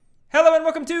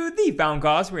Welcome to The Found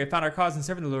Cause, where we have found our cause in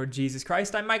serving the Lord Jesus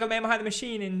Christ. I'm Michael, man behind the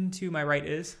machine, and to my right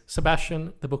is...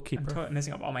 Sebastian, the bookkeeper. I'm totally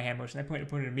messing up all my hand motion. I pointed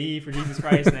to me for Jesus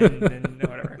Christ, and then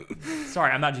whatever.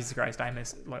 Sorry, I'm not Jesus Christ. I'm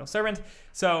his loyal servant.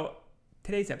 So,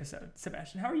 today's episode.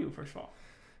 Sebastian, how are you, first of all?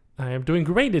 I am doing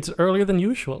great. It's earlier than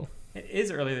usual. It is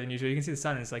earlier than usual. You can see the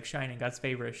sun is like shining. God's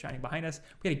favor is shining behind us.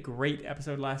 We had a great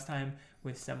episode last time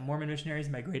with some Mormon missionaries.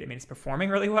 And by great, I mean it's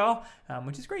performing really well,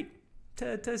 which is great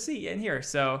to see and hear.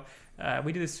 So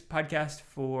we do this podcast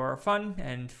for fun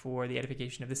and for the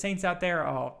edification of the saints out there,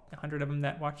 all 100 of them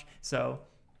that watch. So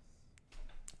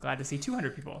glad to see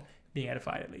 200 people being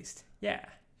edified at least. Yeah.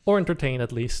 Or entertained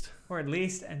at least. Or at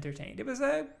least entertained. It was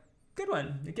a good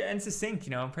one. And succinct,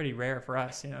 pretty rare for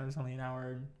us. It was only an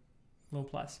hour and a little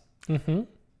plus. Mm-hmm.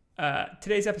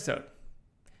 Today's episode.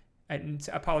 And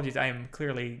apologies, I am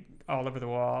clearly all over the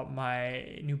wall.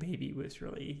 My new baby was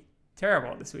really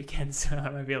terrible this weekend, so I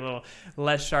might be a little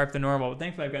less sharp than normal. But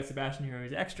thankfully, I've got Sebastian here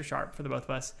who's extra sharp for the both of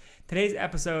us. Today's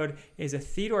episode is a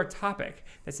Theodore topic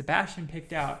that Sebastian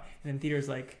picked out, and then Theodore's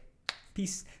like,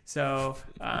 peace. So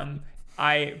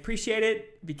I appreciate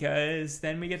it because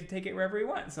then we get to take it wherever we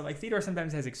want. So like Theodore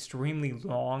sometimes has extremely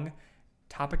long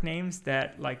topic names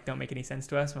that like don't make any sense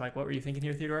to us. We're like, what were you thinking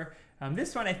here, Theodore?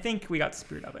 This one, I think we got the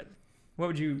spirit of it. What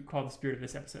would you call the spirit of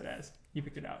this episode as? You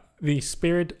picked it out. The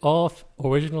spirit of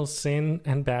original sin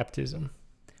and baptism.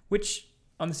 Which,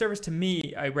 on the surface, to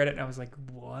me, I read it and I was like,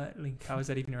 what? Like, how is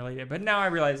that even related? But now I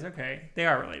realize, okay, they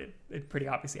are related. It pretty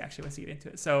obviously, actually, once you get into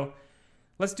it. So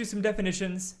let's do some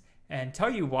definitions and tell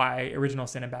you why original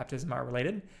sin and baptism are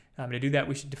related. To do that,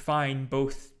 we should define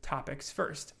both topics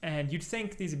first. And you'd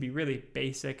think these would be really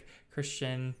basic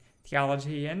Christian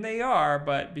theology, and they are,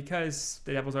 but because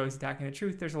the devil's always attacking the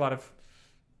truth, there's a lot of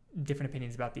different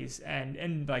opinions about these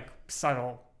and like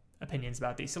subtle opinions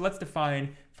about these. So let's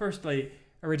define, firstly,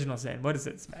 original sin. What is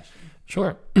it, Sebastian?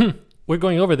 Sure. We're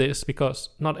going over this because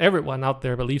not everyone out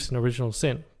there believes in original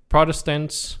sin.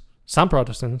 Some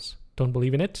Protestants don't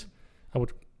believe in it. I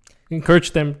would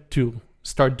encourage them to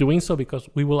start doing so because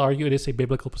we will argue it is a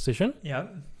biblical position. Yeah.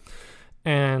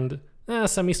 And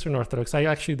some Eastern Orthodox,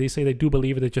 they say they do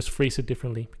believe it, they just phrase it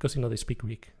differently because, they speak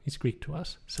Greek. It's Greek to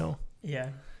us, so.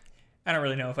 Yeah. I don't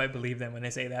really know if I believe them when they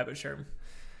say that, but sure.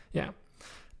 Yeah.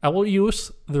 I will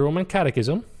use the Roman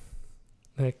Catechism,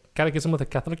 the Catechism of the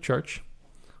Catholic Church,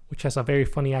 which has a very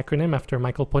funny acronym after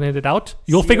Michael pointed it out.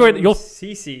 You'll figure it.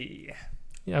 CC.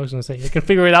 Yeah, I was going to say, you can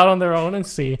figure it out on their own and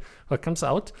see what comes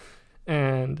out.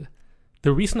 And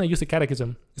the reason I use the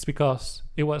Catechism is because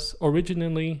it was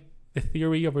originally, the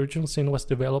theory of original sin was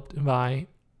developed by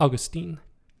Augustine,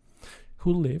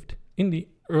 who lived in the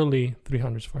early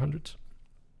 300s, 400s.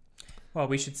 Well,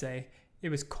 we should say it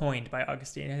was coined by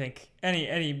Augustine. I think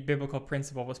any biblical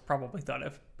principle was probably thought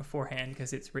of beforehand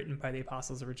because it's written by the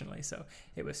apostles originally. So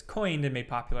it was coined and made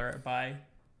popular by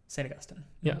St. Augustine.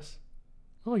 Yes.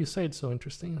 Oh, you say it so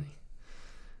interestingly.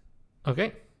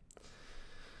 Okay.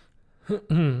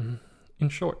 In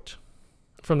short,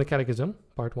 from the Catechism,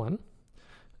 part 1,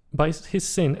 by his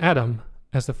sin, Adam,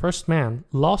 as the first man,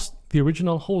 lost the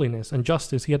original holiness and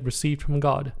justice he had received from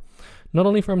God, not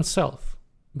only for himself,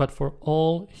 but for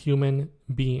all human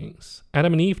beings.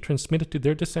 Adam and Eve transmitted to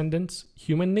their descendants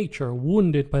human nature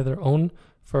wounded by their own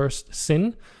first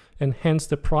sin, and hence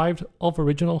deprived of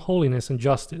original holiness and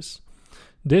justice.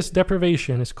 This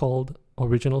deprivation is called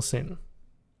original sin.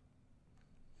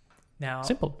 Now,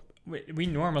 simple. We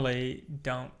normally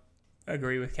don't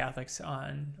agree with Catholics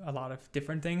on a lot of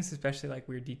different things, especially like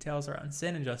weird details around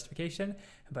sin and justification.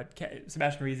 But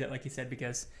Sebastian reads it, like he said,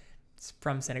 because it's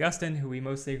from St. Augustine, who we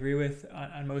mostly agree with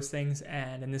on most things.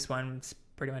 And in this one, it's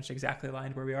pretty much exactly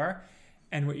aligned where we are.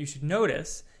 And what you should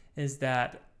notice is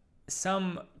that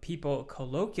some people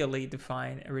colloquially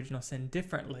define original sin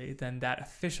differently than that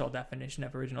official definition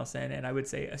of original sin. And I would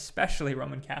say especially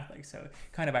Roman Catholics. So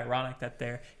kind of ironic that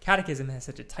their catechism has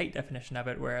such a tight definition of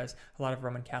it, whereas a lot of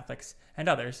Roman Catholics and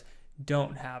others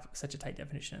don't have such a tight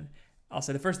definition.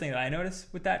 Also, the first thing that I notice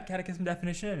with that catechism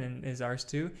definition, and is ours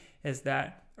too, is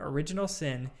that original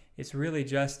sin is really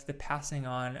just the passing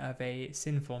on of a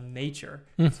sinful nature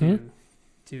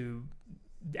to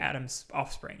Adam's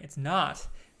offspring. It's not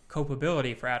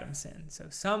culpability for Adam's sin. So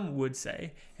some would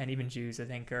say, and even Jews, I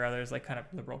think, or others, like kind of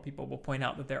liberal people, will point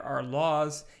out that there are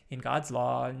laws in God's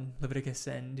law in Leviticus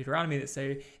and Deuteronomy that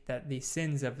say that the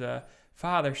sins of the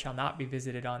father shall not be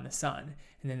visited on the son.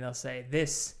 And then they'll say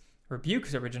this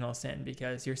rebukes original sin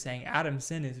because you're saying Adam's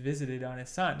sin is visited on his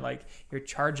son. Like you're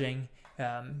charging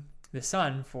the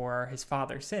son for his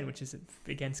father's sin, which is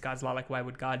against God's law. Like why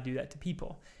would God do that to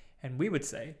people? And we would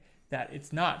say that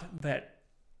it's not that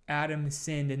Adam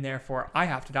sinned and therefore I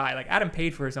have to die. Like Adam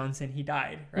paid for his own sin. He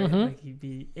died, right? Mm-hmm. Like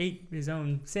he ate his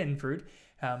own sin fruit.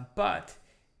 But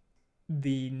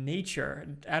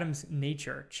Adam's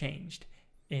nature changed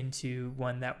into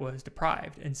one that was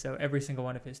deprived. And so every single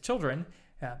one of his children,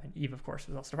 and Eve, of course,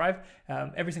 was also deprived,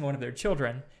 every single one of their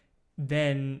children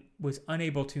then was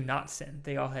unable to not sin.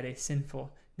 They all had a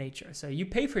sinful nature. So you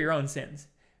pay for your own sins,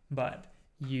 but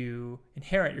you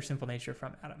inherit your sinful nature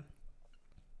from Adam.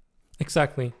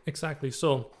 Exactly.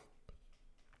 So,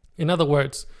 in other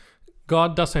words,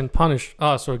 God doesn't punish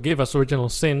us or give us original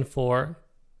sin for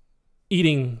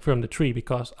eating from the tree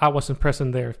because I wasn't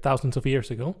present there thousands of years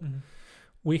ago. Mm-hmm.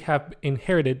 We have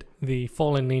inherited the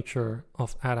fallen nature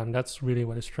of Adam. That's really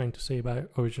what it's trying to say about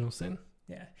original sin.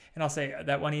 Yeah. And I'll say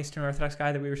that one Eastern Orthodox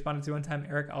guy that we responded to one time,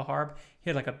 Eric Al-Harb,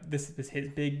 he had like this his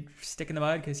big stick in the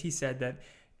mud because he said that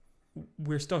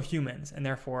we're still humans and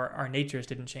therefore our natures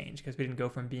didn't change because we didn't go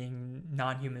from being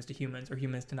non-humans to humans or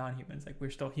humans to non-humans. Like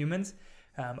we're still humans.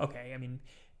 Okay, I mean,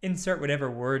 insert whatever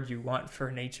word you want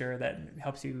for nature that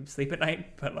helps you sleep at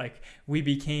night, but like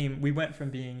we went from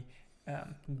being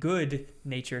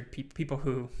good-natured people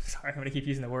who, sorry, I'm going to keep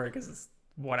using the word because it's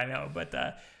what I know, but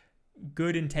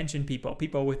good-intentioned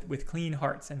people with clean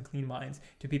hearts and clean minds,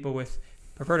 to people with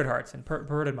perverted hearts and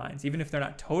perverted minds. Even if they're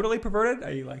not totally perverted,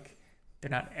 they're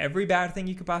not every bad thing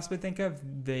you could possibly think of,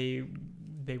 they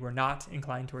were not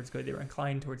inclined towards good. They were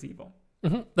inclined towards evil.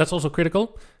 Mm-hmm. That's also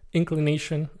critical.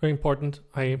 Inclination, very important.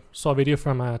 I saw a video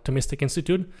from a Thomistic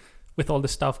Institute with all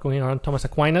this stuff going on. Thomas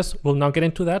Aquinas, we'll not get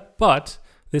into that, but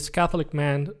this Catholic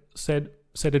man said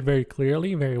it very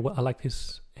clearly, very well. I liked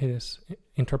his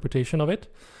interpretation of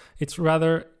it. It's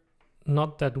rather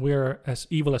not that we're as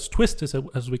evil as twisted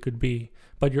as we could be,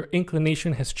 but your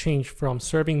inclination has changed from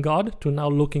serving God to now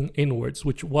looking inwards,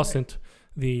 which wasn't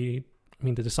the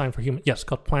design for human. Yes,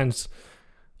 God plans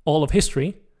all of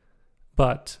history,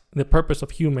 but the purpose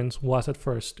of humans was at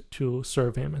first to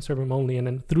serve him and serve him only. And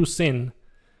then through sin,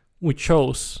 we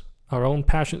chose our own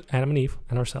passions, Adam and Eve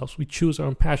and ourselves. We choose our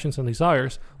own passions and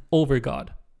desires over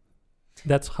God.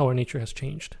 That's how our nature has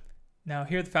changed. Now,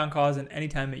 here at the Found Cause, and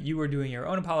anytime that you are doing your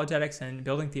own apologetics and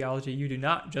building theology, you do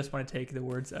not just want to take the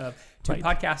words of two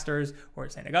podcasters or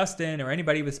St. Augustine or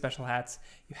anybody with special hats.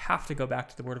 You have to go back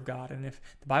to the Word of God. And if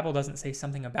the Bible doesn't say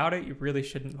something about it, you really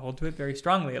shouldn't hold to it very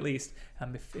strongly, at least,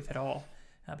 if at all.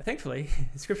 But thankfully,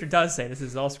 Scripture does say this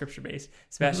is all Scripture-based.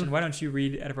 Sebastian, why don't you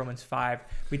read out of Romans 5?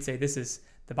 We'd say this is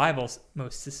the Bible's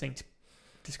most succinct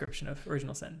description of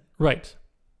original sin. Right.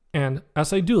 And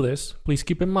as I do this, please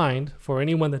keep in mind, for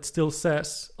anyone that still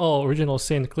says, original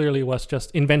sin clearly was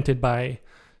just invented by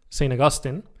St.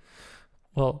 Augustine.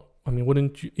 Well,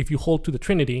 wouldn't you, if you hold to the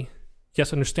Trinity,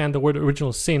 yes, understand the word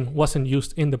original sin wasn't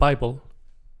used in the Bible.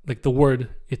 Like the word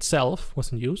itself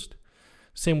wasn't used.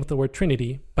 Same with the word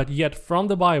Trinity. But yet from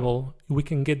the Bible, we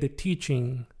can get the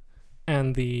teaching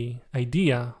and the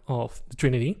idea of the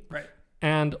Trinity. Right.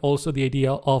 And also the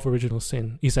idea of original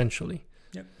sin, essentially.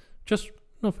 Yep. Just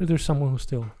know if there's someone who's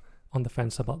still on the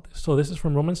fence about this. So this is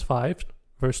from Romans 5,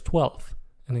 verse 12,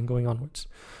 and then going onwards.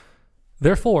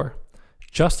 Therefore,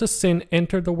 just as sin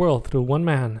entered the world through one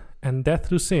man, and death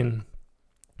through sin,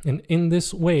 and in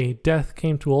this way death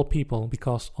came to all people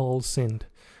because all sinned.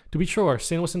 To be sure,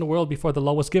 sin was in the world before the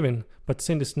law was given, but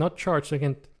sin is not charged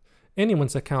against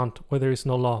anyone's account where there is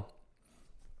no law.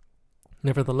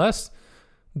 Nevertheless,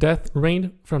 death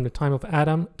reigned from the time of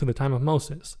Adam to the time of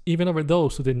Moses, even over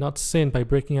those who did not sin by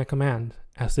breaking a command,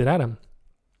 as did Adam,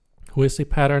 who is a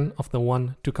pattern of the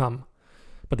one to come.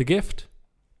 But the gift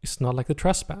is not like the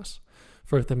trespass.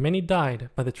 For if the many died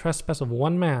by the trespass of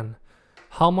one man,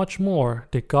 how much more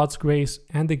did God's grace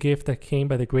and the gift that came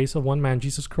by the grace of one man,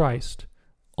 Jesus Christ,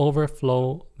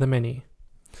 overflow the many?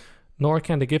 Nor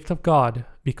can the gift of God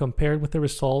be compared with the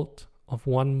result of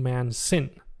one man's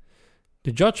sin.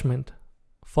 The judgment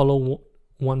followed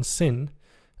one sin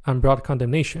and brought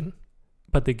condemnation,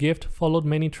 but the gift followed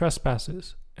many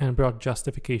trespasses and brought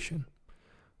justification.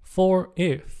 For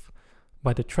if,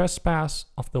 by the trespass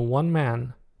of the one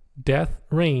man, death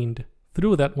reigned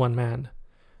through that one man,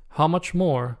 how much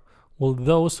more will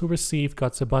those who receive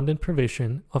God's abundant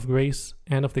provision of grace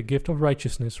and of the gift of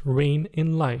righteousness reign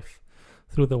in life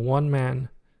through the one man,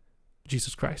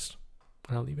 Jesus Christ?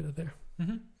 And I'll leave it there.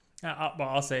 Mm-hmm.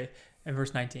 I'll say in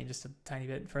verse 19, just a tiny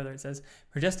bit further, it says,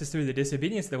 for just as through the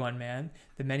disobedience of the one man,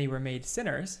 the many were made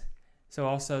sinners, so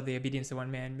also the obedience of one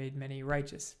man made many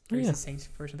righteous. There's the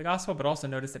sanctification of the gospel, but also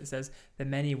notice that it says the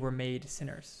many were made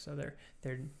sinners. So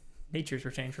their natures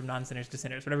were changed from non-sinners to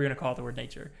sinners, whatever you're going to call the word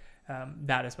nature.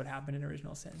 That is what happened in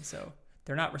original sin. So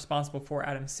they're not responsible for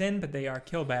Adam's sin, but they are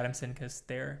killed by Adam's sin because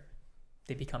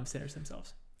they become sinners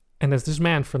themselves. And as this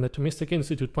man from the Thomistic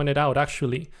Institute pointed out,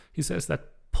 actually, he says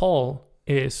that Paul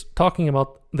is talking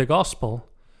about the gospel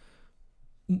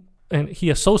and he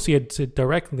associates it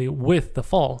directly with the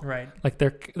fall. Right. Like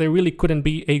there really couldn't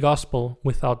be a gospel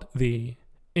without the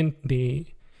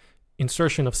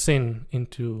insertion of sin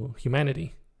into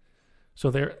humanity. So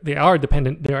they are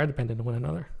dependent on one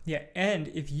another. Yeah, and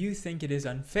if you think it is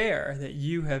unfair that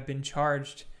you have been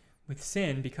charged with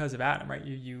sin because of Adam, right?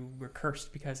 You were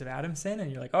cursed because of Adam's sin, and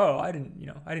you're like, oh, I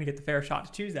didn't get the fair shot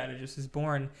to choose that. I just was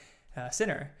born a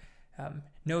sinner.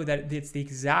 Know that it's the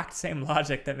exact same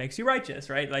logic that makes you righteous,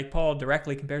 right? Like Paul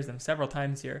directly compares them several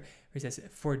times here, where he says,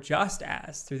 for just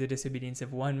as through the disobedience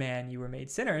of one man you were made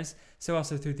sinners, so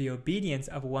also through the obedience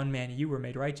of one man you were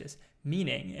made righteous.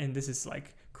 Meaning, and this is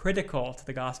like critical to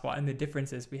the gospel and the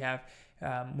differences we have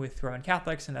with Roman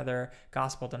Catholics and other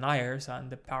gospel deniers on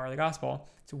the power of the gospel.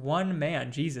 It's one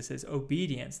man, Jesus'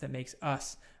 obedience, that makes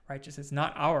us righteous. It's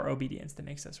not our obedience that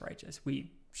makes us righteous.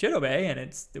 We should obey, and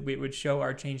it would show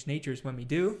our changed natures when we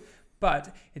do,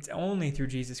 but it's only through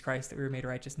Jesus Christ that we were made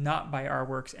righteous, not by our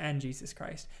works and Jesus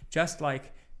Christ. Just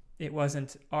like it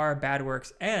wasn't our bad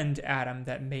works and Adam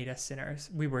that made us sinners.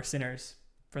 We were sinners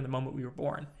from the moment we were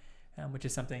born, which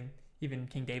is something even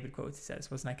King David quotes. He says,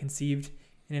 wasn't I conceived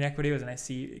in iniquity? Wasn't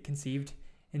I conceived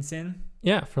in sin?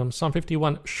 Yeah, from Psalm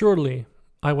 51, surely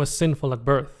I was sinful at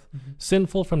birth,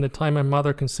 sinful from the time my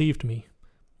mother conceived me.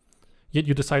 Yet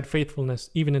you decide faithfulness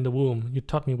even in the womb. You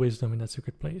taught me wisdom in that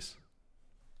secret place.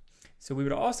 So we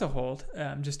would also hold,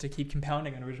 just to keep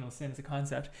compounding on original sin as a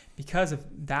concept, because of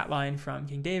that line from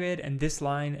King David and this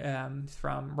line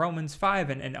from Romans 5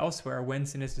 and elsewhere, when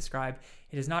sin is described,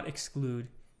 it does not exclude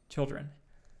children.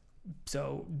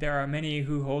 So there are many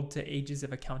who hold to ages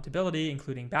of accountability,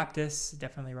 including Baptists,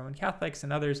 definitely Roman Catholics,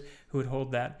 and others who would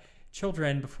hold that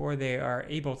children, before they are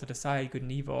able to decide good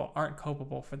and evil, aren't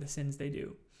culpable for the sins they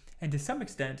do. And to some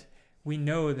extent, we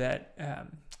know that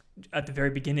at the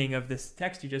very beginning of this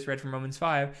text you just read from Romans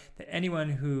 5, that anyone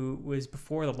who was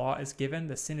before the law is given,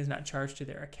 the sin is not charged to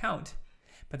their account.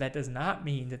 But that does not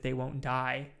mean that they won't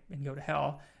die and go to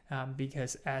hell,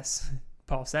 because as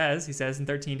Paul says, he says in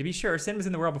 13, to be sure, sin was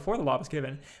in the world before the law was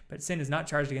given, but sin is not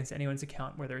charged against anyone's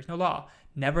account where there is no law.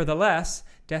 Nevertheless,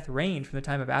 death reigned from the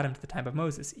time of Adam to the time of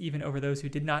Moses, even over those who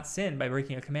did not sin by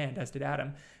breaking a command, as did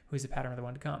Adam, who is the pattern of the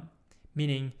one to come.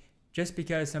 Meaning, just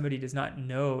because somebody does not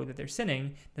know that they're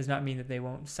sinning does not mean that they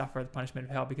won't suffer the punishment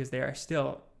of hell, because they are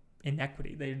still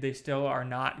inequity. They still are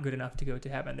not good enough to go to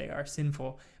heaven. They are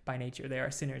sinful by nature. They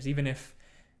are sinners, even if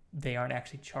they aren't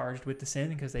actually charged with the sin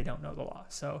because they don't know the law.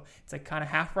 So it's like kind of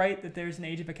half right that there's an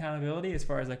age of accountability as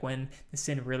far as like when the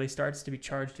sin really starts to be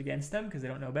charged against them because they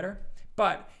don't know better.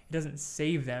 But it doesn't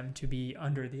save them to be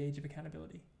under the age of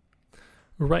accountability.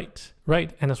 Right.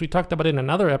 And as we talked about in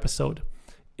another episode,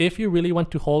 if you really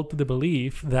want to hold to the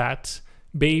belief that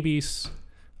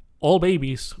all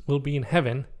babies will be in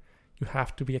heaven, you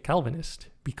have to be a Calvinist.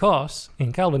 Because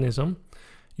in Calvinism,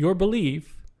 your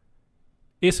belief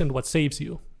isn't what saves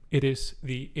you. It is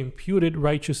the imputed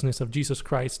righteousness of Jesus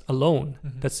Christ alone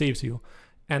that saves you.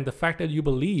 And the fact that you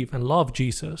believe and love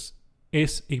Jesus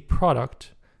is a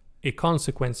product, a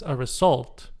consequence, a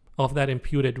result of that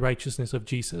imputed righteousness of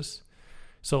Jesus.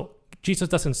 So Jesus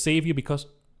doesn't save you because,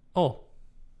 oh,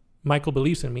 Michael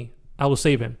believes in me, I will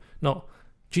save him. No,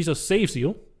 Jesus saves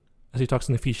you, as he talks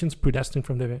in Ephesians, predestined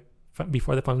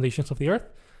before the foundations of the earth.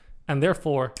 And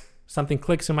therefore, something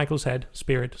clicks in Michael's head,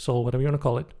 spirit, soul, whatever you want to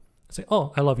call it. Say,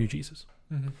 oh, I love you, Jesus.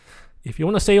 If you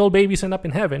want to say all babies end up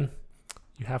in heaven,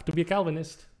 you have to be a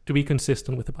Calvinist to be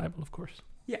consistent with the Bible, of course.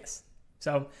 Yes.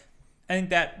 So I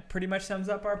think that pretty much sums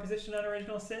up our position on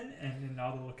original sin, and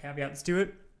all the little caveats to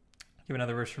it. Give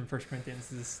another verse from 1 Corinthians.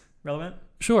 Is this relevant?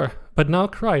 Sure. But now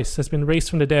Christ has been raised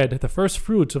from the dead, the first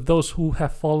fruits of those who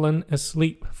have fallen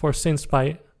asleep. For since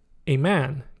by a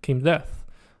man came death,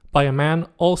 by a man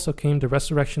also came the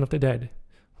resurrection of the dead.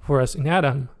 For as in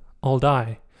Adam all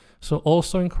die, so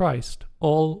also in Christ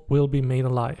all will be made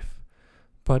alive,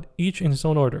 but each in his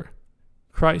own order.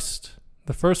 Christ,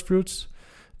 the first fruits,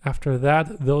 after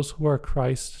that those who are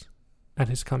Christ at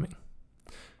his coming.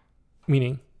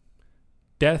 Meaning,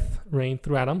 death reigned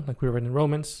through Adam, like we read in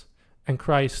Romans, and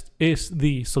Christ is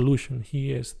the solution.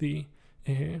 He is the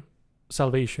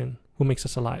salvation who makes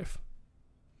us alive.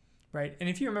 Right. And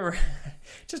if you remember,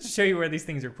 just to show you where these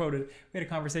things are quoted, we had a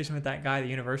conversation with that guy, the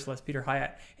universalist, Peter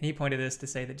Hyatt, and he pointed this to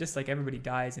say that just like everybody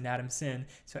dies in Adam's sin,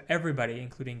 so everybody,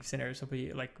 including sinners, will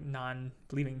be like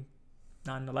non-believing,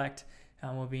 non-elect,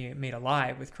 will be made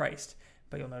alive with Christ.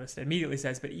 But you'll notice it immediately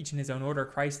says, but each in his own order,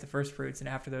 Christ the first fruits, and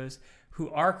after those who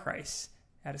are Christ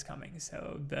at his coming.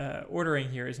 So the ordering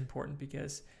here is important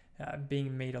because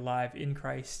being made alive in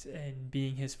Christ and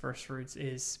being his first fruits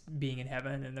is being in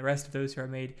heaven, and the rest of those who are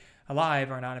made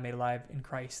alive are not made alive in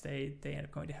Christ. They end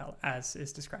up going to hell, as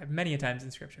is described many times in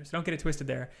Scripture. So don't get it twisted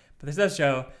there. But this does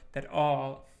show that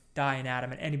all die in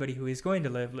Adam, and anybody who is going to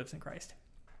live lives in Christ.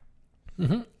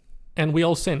 Mm-hmm. And we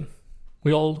all sin.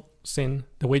 We all sin.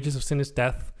 The wages of sin is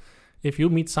death. If you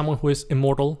meet someone who is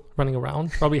immortal running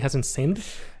around, probably hasn't sinned,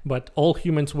 but all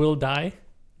humans will die.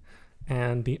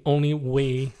 And the only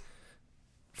way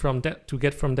from death to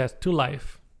get from death to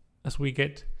life, as we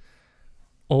get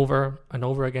over and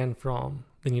over again from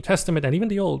the New Testament and even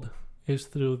the Old, is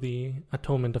through the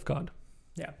atonement of God.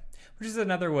 Yeah, which is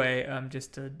another way,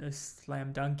 just to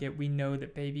slam dunk it, we know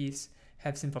that babies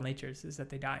have sinful natures, is that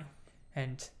they die.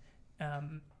 And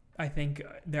I think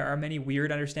there are many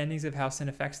weird understandings of how sin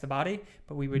affects the body,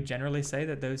 but we would generally say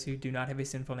that those who do not have a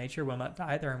sinful nature will not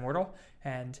die, they're immortal.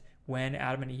 And when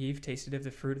Adam and Eve tasted of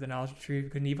the fruit of the knowledge of tree of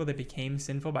good and evil, they became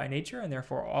sinful by nature, and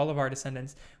therefore all of our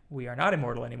descendants, we are not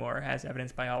immortal anymore, as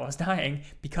evidenced by all us dying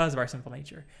because of our sinful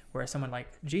nature. Whereas someone like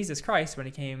Jesus Christ, when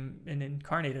he came and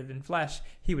incarnated in flesh,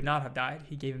 he would not have died.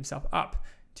 He gave himself up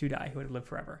to die. He would have lived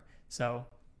forever. So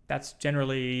that's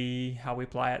generally how we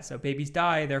apply it. So babies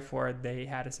die, therefore they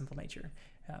had a sinful nature.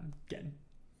 Again,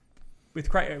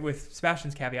 with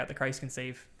Sebastian's caveat that Christ can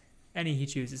save any he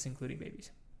chooses, including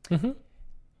babies. Mm-hmm.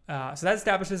 So that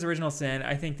establishes original sin.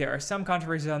 I think there are some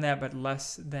controversies on that, but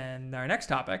less than our next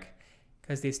topic,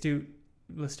 because the astute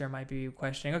listener might be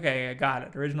questioning, okay, I got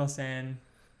it. Original sin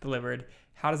delivered.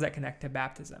 How does that connect to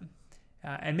baptism?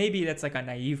 And maybe that's like a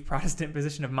naive Protestant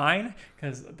position of mine,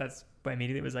 because that's what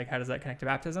immediately was like, how does that connect to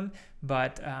baptism?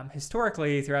 But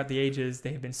historically, throughout the ages,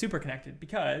 they have been super connected,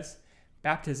 because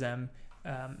baptism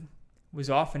was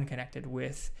often connected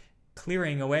with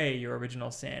clearing away your original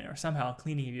sin, or somehow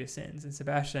cleaning of your sins. And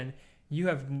Sebastian, you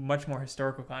have much more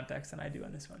historical context than I do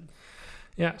on this one.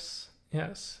 Yes.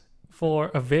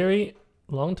 For a very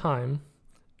long time,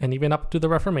 and even up to the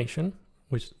Reformation,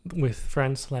 which with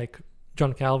friends like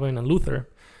John Calvin and Luther,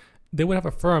 they would have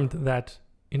affirmed that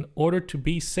in order to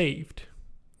be saved,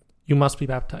 you must be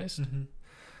baptized.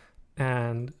 Mm-hmm.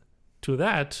 And to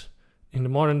that, in the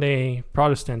modern day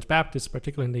Protestants, Baptists,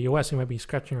 particularly in the US, you might be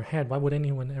scratching your head. Why would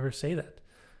anyone ever say that?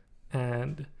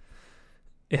 And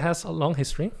it has a long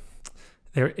history.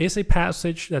 There is a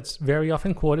passage that's very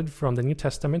often quoted from the New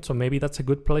Testament, so maybe that's a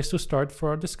good place to start for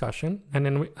our discussion. And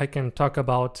then I can talk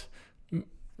about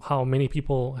how many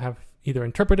people have either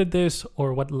interpreted this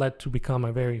or what led to become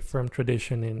a very firm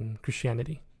tradition in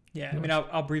Christianity. Yeah, I mean,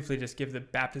 I'll briefly just give the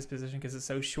Baptist position because it's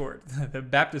so short. The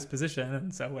Baptist position,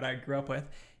 and so what I grew up with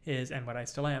is, and what I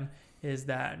still am, is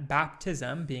that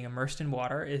baptism, being immersed in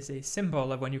water, is a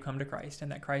symbol of when you come to Christ,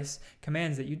 and that Christ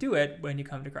commands that you do it when you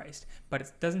come to Christ. But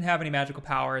it doesn't have any magical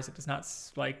powers. It does not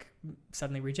like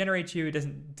suddenly regenerate you. It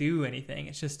doesn't do anything.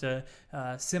 It's just a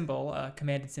symbol, a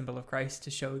commanded symbol of Christ to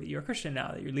show that you're a Christian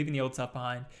now, that you're leaving the old self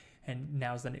behind, and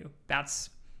now's the new. That's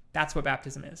what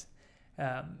baptism is.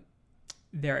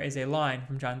 There is a line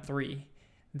from John 3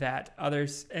 that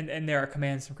others, and there are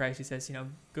commands from Christ. He says,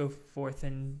 go forth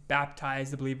and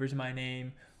baptize the believers in my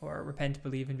name, or repent,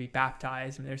 believe, and be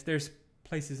baptized. And there's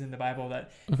places in the Bible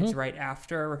that it's right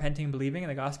after repenting and believing in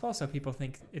the gospel. So people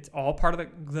think it's all part of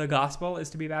the gospel is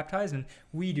to be baptized. And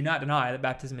we do not deny that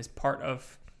baptism is part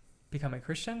of becoming a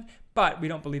Christian, but we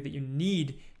don't believe that you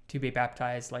need to be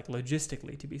baptized like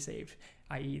logistically to be saved,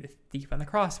 i.e. the thief on the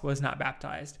cross was not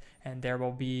baptized. And there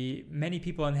will be many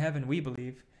people in heaven, we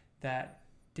believe, that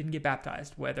didn't get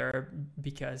baptized, whether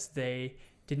because they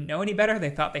didn't know any better, they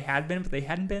thought they had been, but they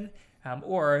hadn't been,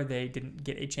 or they didn't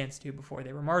get a chance to before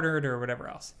they were martyred or whatever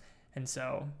else. And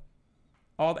so,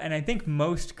 and I think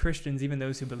most Christians, even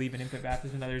those who believe in infant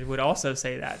baptism and others, would also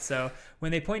say that. So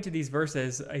when they point to these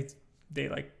verses,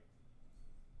 they're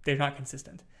not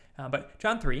consistent. But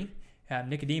John 3,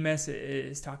 Nicodemus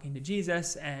is talking to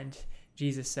Jesus, and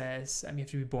Jesus says, you have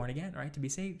to be born again, right, to be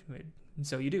saved. And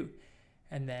so you do.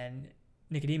 And then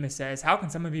Nicodemus says, how can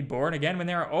someone be born again when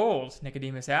they are old?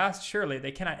 Nicodemus asked, surely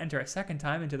they cannot enter a second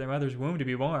time into their mother's womb to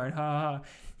be born.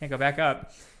 Can't go back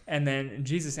up. And then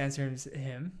Jesus answers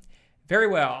him, very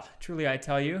well, truly I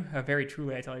tell you, very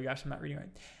truly I tell you, gosh, I'm not reading right.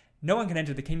 No one can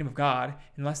enter the kingdom of God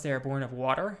unless they are born of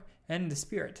water and the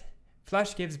Spirit.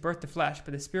 Flesh gives birth to flesh,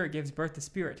 but the Spirit gives birth to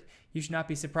spirit. You should not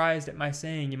be surprised at my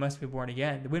saying you must be born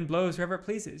again. The wind blows wherever it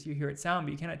pleases. You hear its sound,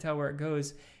 but you cannot tell where it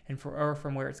goes or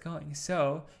from where it's going.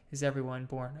 So is everyone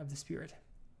born of the Spirit.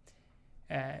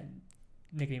 And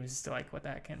Nicodemus is still like, what the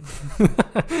heck? And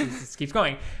Jesus keeps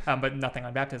going, but nothing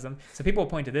on baptism. So people will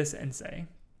point to this and say,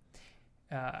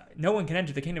 no one can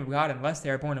enter the kingdom of God unless they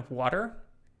are born of water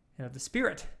and of the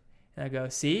Spirit. And I go,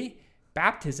 see,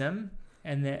 baptism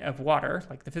and then of water,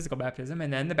 like the physical baptism,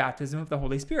 and then the baptism of the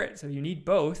Holy Spirit. So you need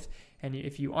both. And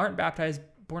if you aren't baptized,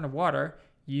 born of water,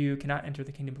 you cannot enter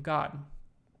the kingdom of God.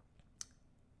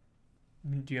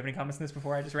 Do you have any comments on this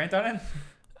before I just rant on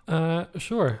it?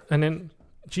 Sure. And then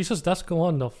Jesus does go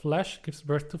on, the flesh gives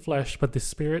birth to flesh, but the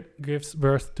Spirit gives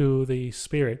birth to the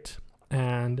Spirit.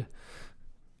 And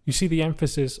you see the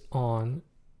emphasis on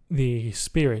the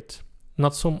Spirit,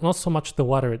 not so much the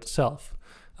water itself.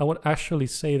 I would actually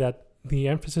say that the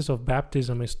emphasis of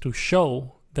baptism is to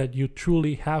show that you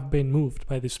truly have been moved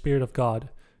by the Spirit of God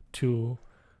to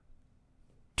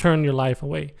turn your life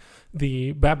away.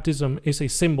 The baptism is a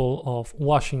symbol of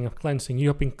washing, of cleansing. You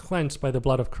have been cleansed by the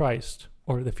blood of Christ,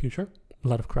 or the future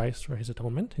blood of Christ for his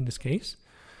atonement in this case.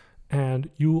 And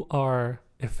you are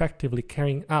effectively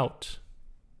carrying out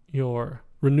your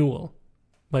renewal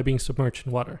by being submerged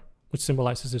in water, which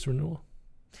symbolizes this renewal.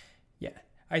 Yeah,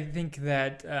 I think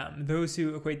that those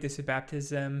who equate this to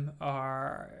baptism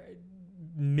are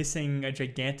missing a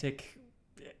gigantic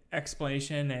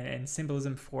explanation and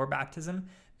symbolism for baptism.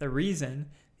 The reason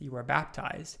that you are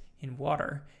baptized in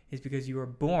water is because you were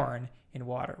born in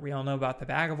water. We all know about the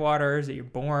bag of waters, that you're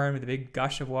born with a big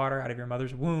gush of water out of your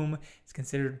mother's womb. It's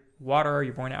considered water.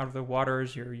 You're born out of the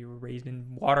waters. You were raised in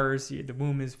waters. The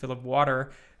womb is full of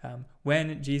water.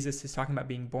 When Jesus is talking about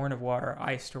being born of water,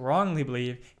 I strongly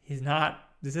believe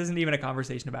this isn't even a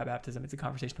conversation about baptism. It's a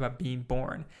conversation about being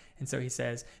born. And so he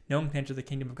says, no one can enter the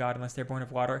kingdom of God unless they're born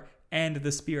of water and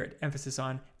the Spirit. Emphasis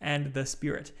on and the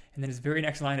Spirit. And then his very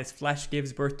next line is flesh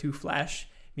gives birth to flesh,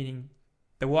 meaning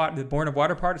the born of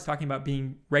water part is talking about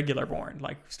being regular born,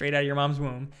 like straight out of your mom's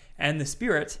womb. And the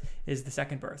Spirit is the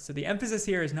second birth. So the emphasis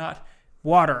here is not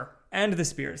water and the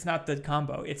Spirit. It's not the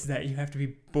combo. It's that you have to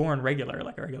be born regular,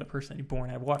 like a regular person. You're born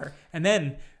out of water and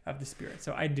then of the Spirit.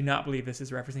 So I do not believe this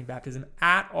is referencing baptism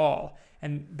at all.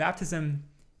 And baptism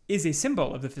is a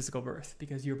symbol of the physical birth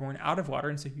because you're born out of water.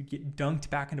 And so you get dunked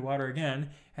back into water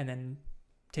again and then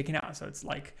taken out. So it's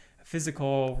like a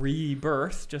physical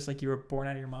rebirth, just like you were born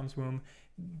out of your mom's womb.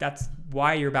 That's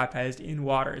why you're baptized in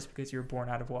water, is because you were born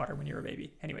out of water when you were a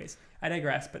baby. Anyways, I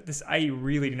digress, but I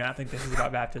really do not think this is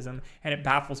about baptism, and it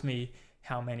baffles me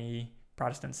how many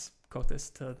Protestants quote this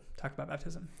to talk about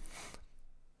baptism.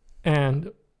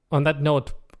 And on that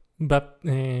note,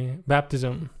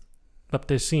 baptism,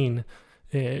 baptizin,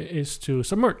 is to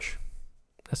submerge.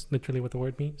 That's literally what the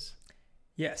word means.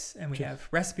 Yes, and we have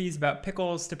recipes about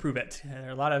pickles to prove it.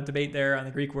 There's a lot of debate there on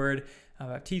the Greek word,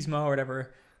 baptismo or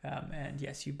whatever. And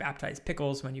yes, you baptize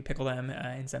pickles when you pickle them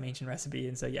in some ancient recipe.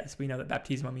 And so yes, we know that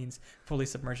baptismo means fully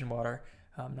submerged in water,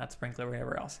 not sprinkler or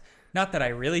whatever else. Not that I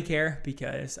really care,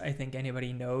 because I think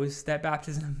anybody knows that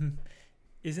baptism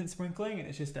isn't sprinkling, and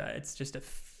it's just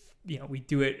we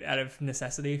do it out of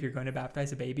necessity. If you're going to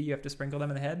baptize a baby, you have to sprinkle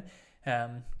them in the head.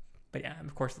 But yeah,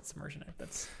 of course it's immersion.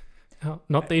 That's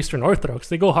not the Eastern Orthodox.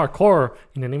 They go hardcore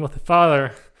in the name of the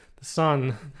Father, the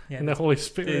Son, and the Holy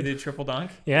Spirit. The triple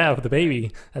dunk? Yeah, with the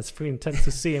baby. That's pretty intense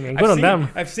to see. I mean, good on them.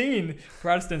 I've seen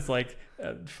Protestants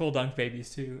full dunk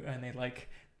babies too, and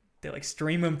they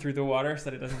stream them through the water so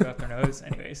that it doesn't go up their nose.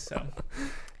 Anyways, so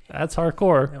that's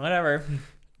hardcore. Whatever.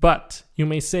 But you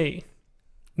may say,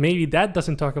 maybe that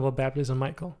doesn't talk about baptism,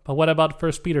 Michael. But what about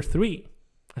 1 Peter 3?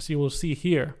 As you will see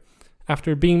here,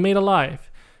 after being made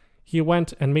alive, he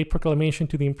went and made proclamation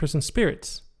to the imprisoned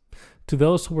spirits, to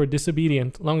those who were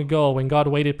disobedient long ago when God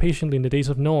waited patiently in the days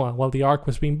of Noah while the ark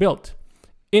was being built.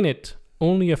 In it,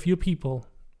 only a few people,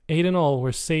 8 in all,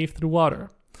 were saved through water.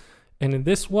 And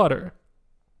this water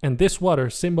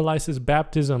symbolizes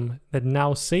baptism that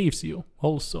now saves you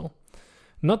also.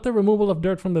 Not the removal of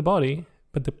dirt from the body,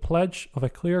 but the pledge of a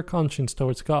clear conscience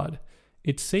towards God.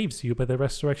 It saves you by the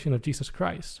resurrection of Jesus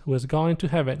Christ, who has gone into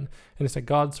heaven and is at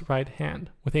God's right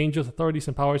hand, with angels, authorities,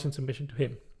 and powers in submission to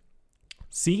him.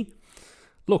 See?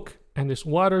 Look, and this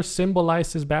water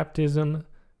symbolizes baptism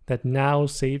that now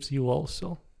saves you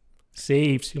also.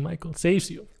 Saves you, Michael. Saves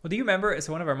you. Well, do you remember,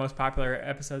 so one of our most popular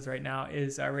episodes right now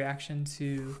is our reaction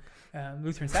to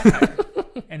Lutheran satire.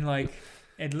 And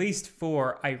at least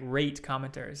 4 irate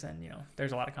commenters, and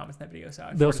there's a lot of comments in that video. So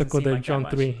they also quote John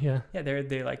 3, yeah. Yeah, they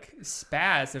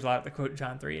spaz. There's a lot that quote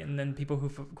John 3, and then people who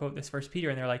quote this 1 Peter,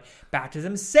 and they're like,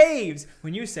 baptism saves.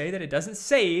 When you say that it doesn't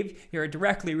save, you're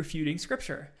directly refuting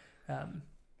Scripture.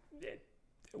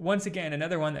 Once again,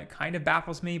 another one that kind of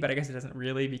baffles me, but I guess it doesn't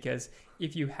really, because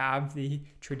if you have the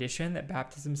tradition that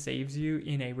baptism saves you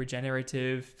in a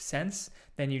regenerative sense,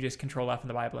 then you just control F in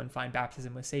the Bible and find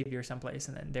baptism with Savior someplace,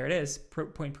 and then there it is,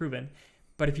 point proven.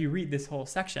 But if you read this whole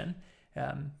section,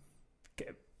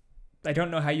 I don't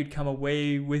know how you'd come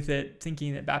away with it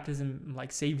thinking that baptism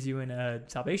saves you in a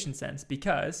salvation sense,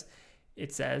 because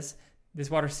it says, this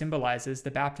water symbolizes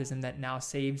the baptism that now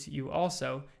saves you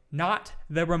also, not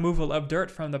the removal of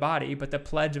dirt from the body, but the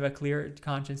pledge of a clear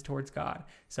conscience towards God.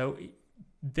 So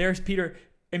there's Peter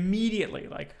immediately,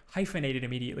 like hyphenated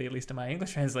immediately, at least in my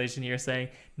English translation here, saying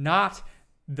not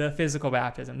the physical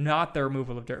baptism, not the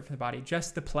removal of dirt from the body,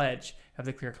 just the pledge of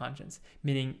the clear conscience,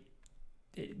 meaning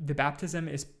the baptism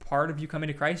is part of you coming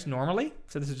to Christ normally.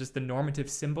 So this is just the normative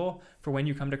symbol for when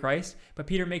you come to Christ. But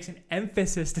Peter makes an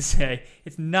emphasis to say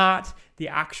it's not the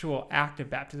actual act of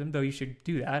baptism, though you should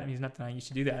do that. I mean, he's not denying you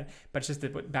should do that, but it's just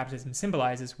that what baptism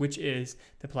symbolizes, which is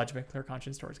the pledge of a clear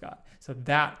conscience towards God. So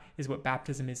that is what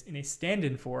baptism is in a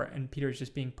stand-in for, and Peter is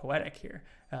just being poetic here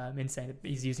in saying that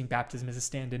he's using baptism as a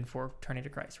stand-in for turning to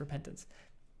Christ, repentance.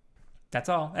 That's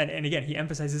all. And again, he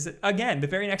emphasizes it again. The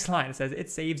very next line, it says, it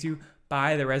saves you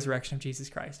by the resurrection of Jesus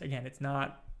Christ. Again, it's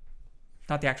not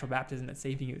the actual baptism that's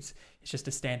saving you. It's just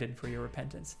a stand-in for your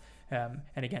repentance. And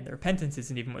again, the repentance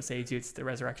isn't even what saves you. It's the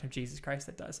resurrection of Jesus Christ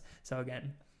that does. So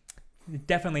again,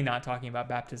 definitely not talking about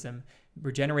baptism,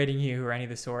 regenerating you or any of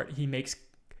the sort. He makes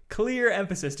clear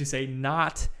emphasis to say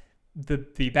not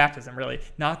the baptism, really.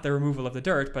 Not the removal of the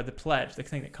dirt, but the pledge, the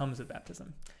thing that comes with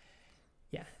baptism.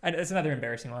 Yeah, and it's another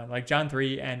embarrassing one. Like John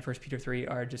 3 and 1 Peter 3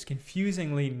 are just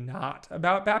confusingly not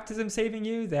about baptism saving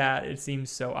you, that it seems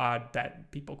so odd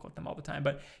that people quote them all the time.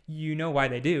 But you know why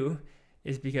they do,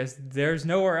 is because there's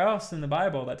nowhere else in the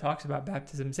Bible that talks about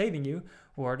baptism saving you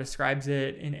or describes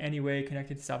it in any way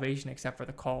connected to salvation except for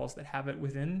the calls that have it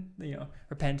within,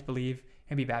 repent, believe,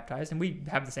 and be baptized. And we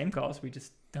have the same calls. We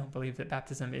just don't believe that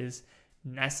baptism is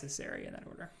necessary in that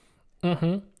order.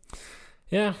 Mm-hmm.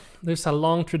 Yeah, there's a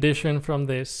long tradition from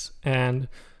this, and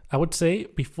I would say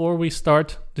before we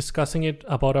start discussing it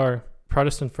about our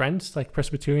Protestant friends, like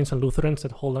Presbyterians and Lutherans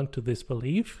that hold on to this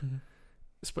belief,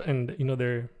 and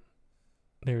their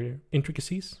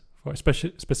intricacies, for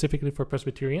specifically for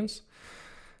Presbyterians,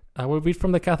 I will read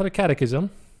from the Catholic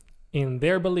Catechism. In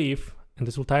their belief, and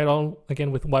this will tie it all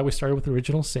again with why we started with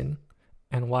original sin,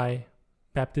 and why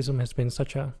baptism has been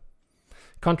such a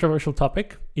controversial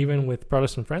topic, even with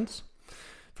Protestant friends.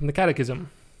 From the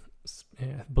Catechism,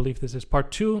 I believe this is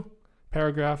part 2,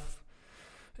 paragraph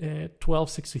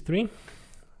 1263.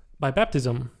 By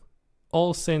baptism,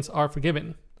 all sins are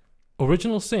forgiven,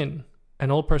 original sin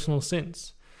and all personal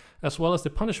sins, as well as the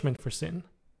punishment for sin.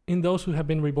 In those who have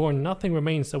been reborn, nothing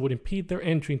remains that would impede their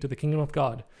entry into the kingdom of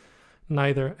God.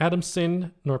 Neither Adam's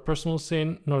sin, nor personal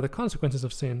sin, nor the consequences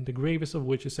of sin, the gravest of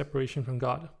which is separation from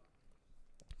God.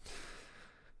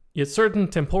 Yet certain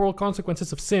temporal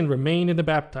consequences of sin remain in the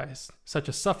baptized, such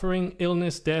as suffering,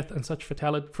 illness, death, and such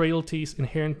frailties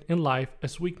inherent in life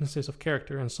as weaknesses of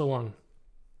character and so on,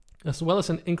 as well as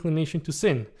an inclination to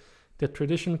sin that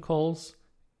tradition calls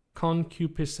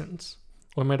concupiscence,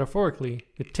 or metaphorically,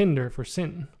 the tinder for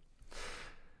sin.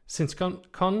 Since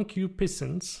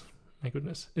concupiscence,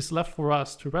 is left for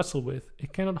us to wrestle with,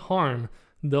 it cannot harm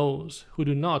those who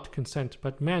do not consent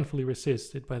but manfully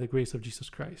resist it by the grace of Jesus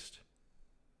Christ.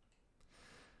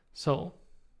 So,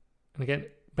 and again,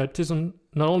 baptism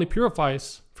not only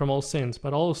purifies from all sins,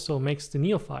 but also makes the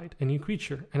neophyte a new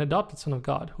creature, an adopted son of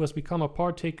God, who has become a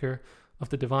partaker of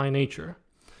the divine nature,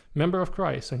 member of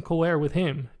Christ, and co-heir with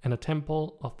him, and a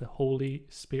temple of the Holy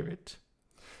Spirit.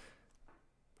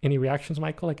 Any reactions,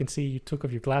 Michael? I can see you took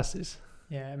off your glasses.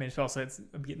 Yeah, I mean,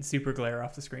 I'm getting super glare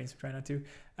off the screen, so try not to.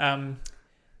 On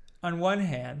one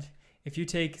hand, if you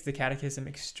take the Catechism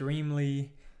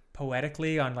extremely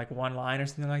poetically on like one line or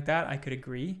something like that, I could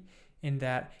agree in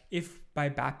that if by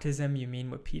baptism you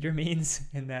mean what Peter means,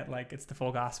 in that like it's the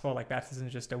full gospel, like baptism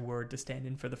is just a word to stand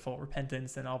in for the full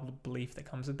repentance and all the belief that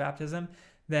comes with baptism,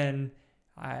 then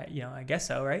I guess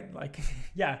so, right? Like,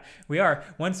 yeah, we are.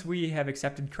 Once we have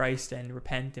accepted Christ and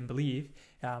repent and believe,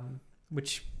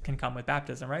 which can come with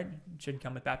baptism, right? It should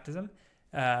come with baptism.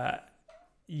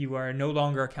 You are no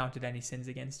longer accounted any sins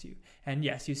against you. And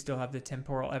yes, you still have the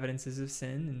temporal evidences of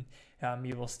sin, and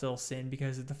you will still sin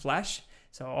because of the flesh.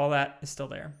 So all that is still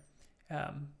there.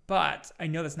 But I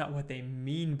know that's not what they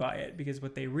mean by it, because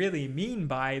what they really mean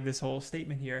by this whole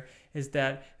statement here is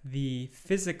that the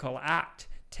physical act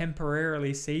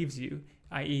temporarily saves you,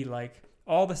 i.e. like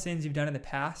all the sins you've done in the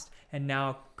past and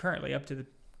now currently up to the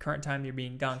current time you're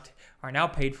being dunked are now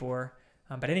paid for.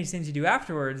 But any sins you do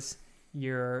afterwards,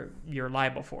 you're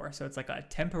liable for. So it's like a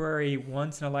temporary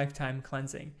once in a lifetime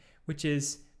cleansing, which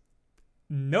is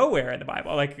nowhere in the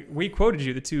Bible. Like we quoted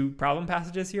you the 2 problem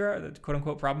passages here, the quote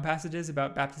unquote problem passages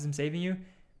about baptism saving you.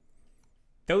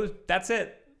 That's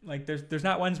it. Like there's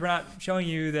not ones we're not showing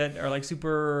you that are like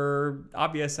super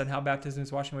obvious on how baptism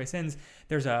is washing away sins.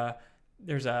 There's a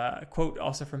quote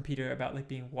also from Peter about like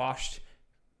being washed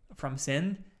from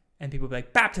sin. And people be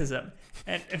like, baptism.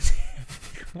 And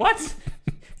what?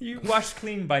 You washed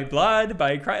clean by blood,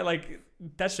 by Christ. Like,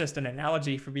 that's just an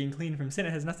analogy for being clean from sin.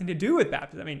 It has nothing to do with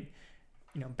baptism. I mean,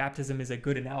 baptism is a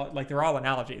good analogy. Like, they're all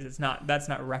analogies. That's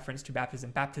not a reference to baptism.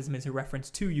 Baptism is a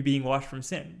reference to you being washed from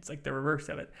sin. It's like the reverse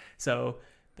of it. So,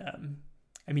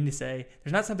 I mean to say,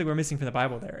 there's not something we're missing from the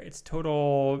Bible there. It's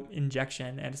total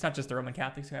injection. And it's not just the Roman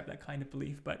Catholics who have that kind of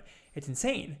belief, but it's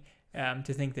insane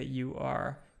to think that you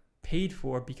are paid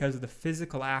for because of the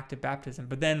physical act of baptism.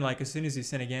 But then, like, as soon as you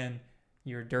sin again,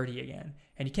 you're dirty again.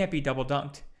 And you can't be double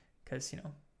dunked because,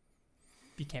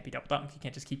 you can't be double dunked. You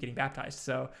can't just keep getting baptized.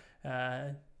 So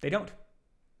they don't.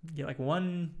 You get like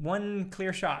one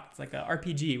clear shot. It's like a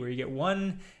RPG where you get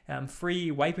one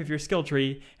free wipe of your skill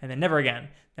tree and then never again.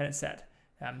 Then it's set.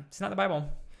 It's not the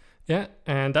Bible. Yeah,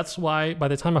 and that's why by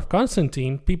the time of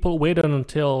Constantine, people waited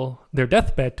until their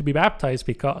deathbed to be baptized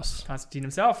because Constantine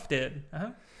himself did.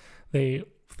 They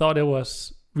thought it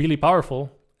was really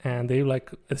powerful, and they were like,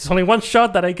 it's only one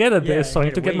shot that I get at this, so I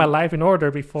need to get my life in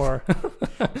order before.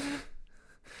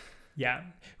 Yeah,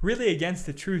 really against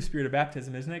the true spirit of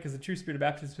baptism, isn't it? Because the true spirit of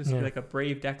baptism is supposed to be like a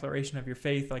brave declaration of your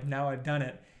faith, like, now I've done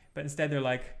it. But instead they're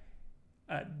like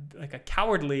a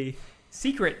cowardly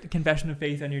secret confession of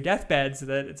faith on your deathbed, so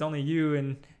that it's only you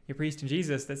and your priest and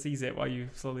Jesus that sees it while you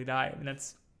slowly die. I mean,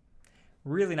 that's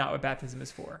really not what baptism is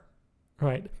for.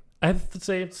 Right. I have to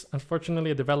say it's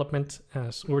unfortunately a development,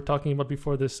 as we were talking about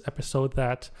before this episode,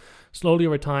 that slowly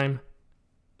over time,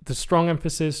 the strong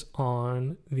emphasis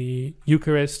on the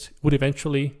Eucharist would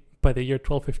eventually, by the year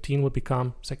 1215, would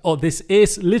become, it's like, oh, this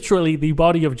is literally the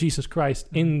body of Jesus Christ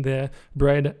in the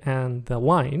bread and the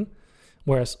wine.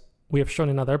 Whereas we have shown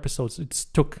in other episodes, it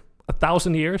took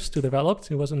 1,000 years to develop.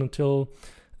 It wasn't until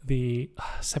the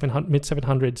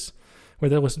mid-700s where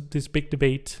there was this big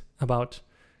debate about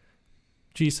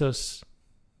Jesus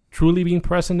truly being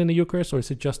present in the Eucharist, or is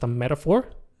it just a metaphor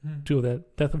to the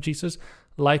death of Jesus?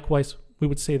 Likewise, we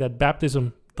would say that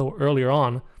baptism, though earlier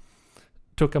on,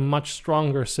 took a much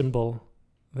stronger symbol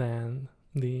than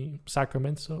the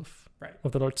sacraments of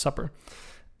the Lord's Supper.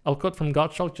 I'll quote from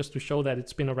Gottschalk just to show that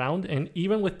it's been around, and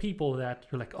even with people that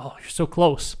you're like, oh, you're so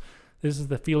close. This is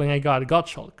the feeling I got.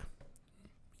 Gottschalk,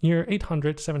 year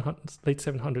 800, 700, late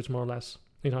 700s more or less,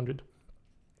 800.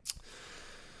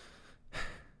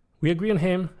 We agree on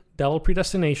him, double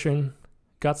predestination,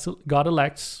 God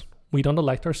elects, we don't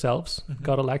elect ourselves. Mm-hmm.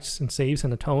 God elects and saves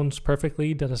and atones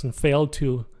perfectly, that doesn't fail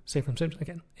to save from sin.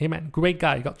 Again, amen. Great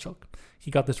guy, Gottschalk.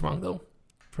 He got this wrong though,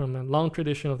 from a long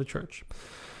tradition of the church.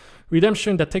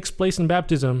 Redemption that takes place in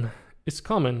baptism is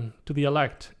common to the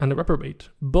elect and the reprobate.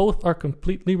 Both are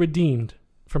completely redeemed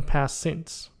from past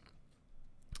sins.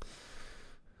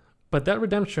 But that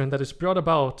redemption that is brought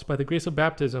about by the grace of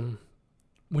baptism,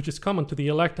 which is common to the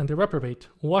elect and the reprobate,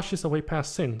 washes away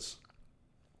past sins,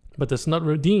 but does not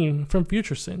redeem from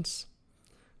future sins.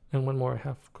 And one more, I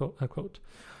have a quote.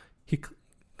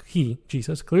 He,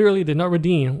 Jesus, clearly did not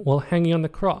redeem while hanging on the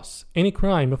cross any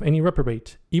crime of any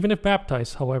reprobate, even if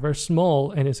baptized, however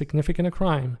small and insignificant a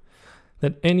crime,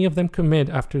 that any of them commit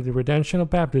after the redemption of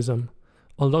baptism,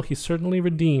 although he certainly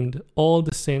redeemed all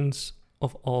the sins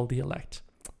of all the elect.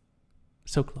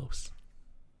 So close.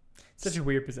 Such a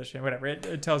weird position. Whatever.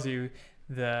 It tells you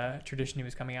the tradition he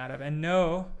was coming out of. And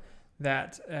know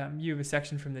that you have a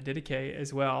section from the Didache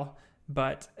as well.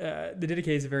 But the Didache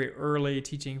is a very early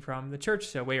teaching from the church,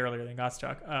 so way earlier than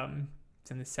Gottschalk.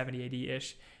 It's in the 70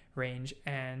 AD-ish range.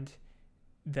 And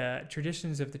the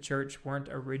traditions of the church weren't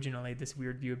originally this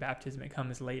weird view of baptism. It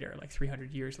comes later, like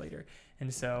 300 years later.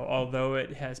 And so although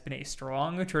it has been a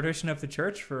strong tradition of the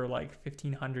church for like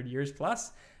 1,500 years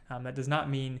plus, that does not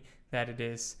mean that it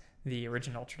is the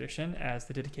original tradition. As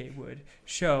the Didache would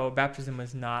show, baptism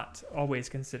was not always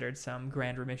considered some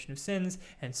grand remission of sins,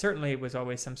 and certainly it was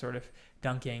always some sort of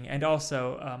dunking, and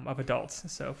also of adults.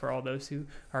 So for all those who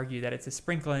argue that it's a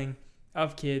sprinkling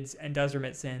of kids and does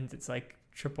remit sins, it's like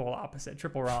triple opposite,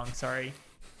 triple wrong. Sorry.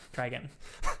 Try again.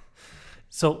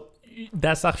 So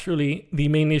that's actually the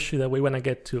main issue that we want to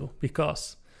get to,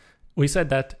 because we said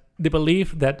that the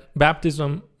belief that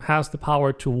baptism has the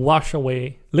power to wash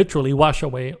away, literally wash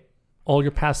away all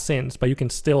your past sins, but you can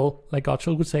still, like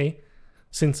Gottschalk would say,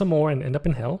 sin some more and end up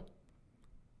in hell.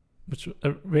 Which is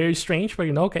very strange, but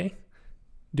okay.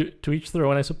 To each their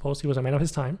own, I suppose. He was a man of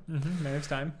his time. Mm-hmm, man of his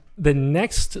time. The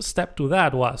next step to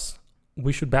that was,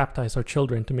 we should baptize our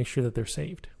children to make sure that they're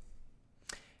saved.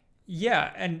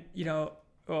 Yeah, and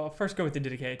well, first go with the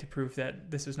Didache to prove that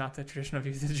this was not the tradition of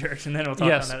the church, and then we'll talk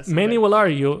on that. Yes, many will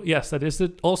argue, yes, that is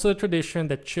also the tradition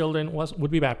that children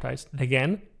would be baptized. Mm-hmm.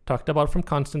 Again, talked about from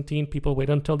Constantine, people wait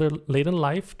until they're late in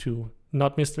life to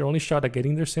not miss their only shot at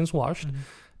getting their sins washed. Mm-hmm.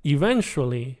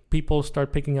 eventually people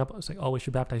start picking up, it's like, oh, we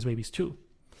should baptize babies too.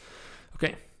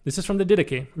 Okay, this is from the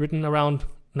Didache, written around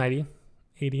 90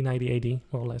 AD,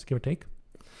 more or less, give or take.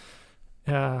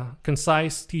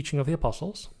 Concise teaching of the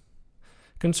apostles.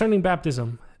 Concerning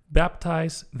baptism,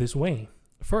 baptize this way.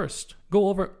 First, go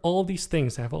over all these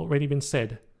things that have already been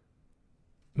said,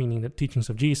 meaning the teachings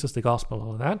of Jesus, the gospel,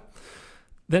 all of that.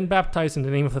 Then baptize in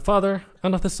the name of the Father,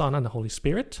 and of the Son, and the Holy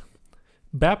Spirit.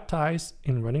 Baptize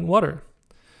in running water.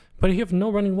 But if you have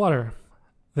no running water,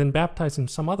 then baptize in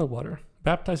some other water.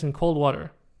 Baptize in cold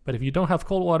water. But if you don't have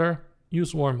cold water,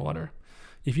 use warm water.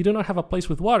 If you do not have a place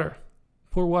with water,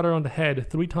 pour water on the head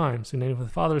 3 times in the name of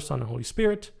the Father, Son, and Holy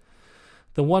Spirit.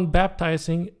 The one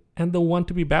baptizing and the one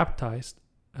to be baptized,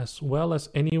 as well as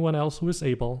anyone else who is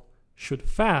able, should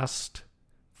fast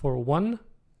for 1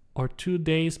 or 2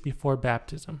 days before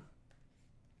baptism.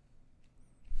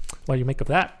 What do you make of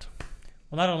that?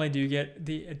 Well, not only do you get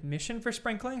the admission for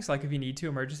sprinklings, like if you need to,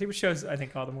 emergency, which shows, I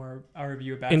think, all the more our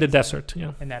review about in the desert,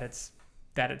 yeah, and that it's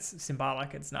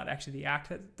symbolic. It's not actually the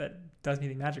act that does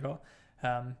anything magical.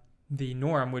 The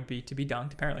norm would be to be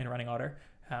dunked, apparently in running water,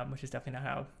 which is definitely not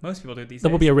how most people do these days.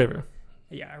 That would be a river.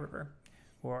 Yeah, a river,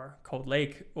 or cold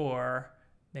lake, or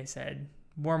they said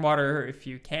warm water if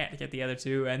you can't get the other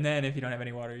two, and then if you don't have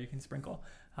any water, you can sprinkle.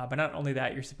 But not only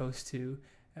that, you're supposed to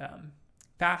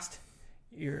fast.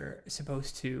 You're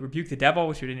supposed to rebuke the devil,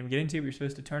 which we didn't even get into. But you're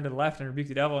supposed to turn to the left and rebuke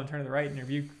the devil, and turn to the right and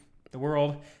rebuke the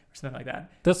world, or something like that.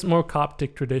 That's more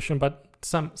Coptic tradition, but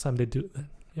some they do that.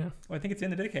 Yeah. Well, I think it's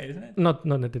in the Didache, isn't it? Not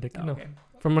in the Didache, no. Okay.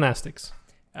 From monastics.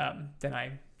 Then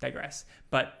I digress.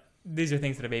 But these are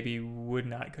things that a baby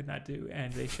could not do,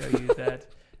 and they show you that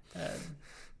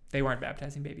they weren't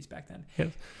baptizing babies back then.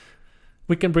 Yes.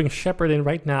 We can bring Shepherd in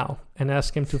right now and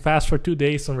ask him to fast for 2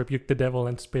 days and rebuke the devil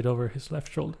and spit over his left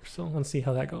shoulder. So let's see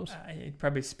how that goes. He'd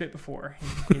probably spit before.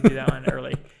 He'd do that one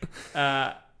early.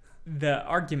 The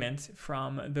argument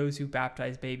from those who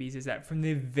baptize babies is that from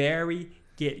the very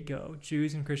get-go,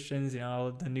 Jews and Christians, the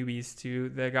newbies to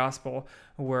the gospel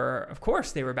were, of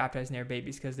course, they were baptizing their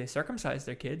babies because they circumcised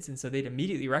their kids, and so they'd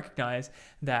immediately recognize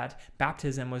that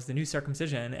baptism was the new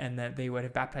circumcision and that they would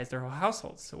have baptized their whole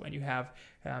households. So when you have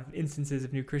instances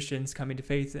of new Christians coming to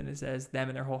faith and it says them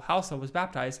and their whole household was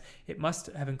baptized, it must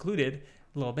have included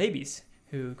little babies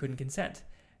who couldn't consent.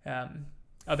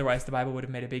 Otherwise, the Bible would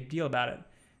have made a big deal about it.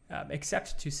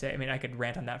 Except to say, I could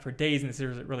rant on that for days, and this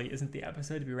really isn't the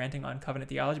episode to be ranting on covenant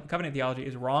theology. But covenant theology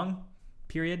is wrong,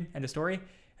 period, end of story.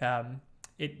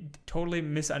 It totally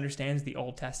misunderstands the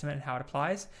Old Testament and how it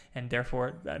applies, and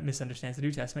therefore misunderstands the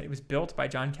New Testament. It was built by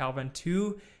John Calvin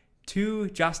to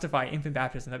justify infant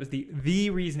baptism. That was the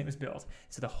reason it was built.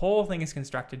 So the whole thing is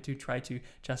constructed to try to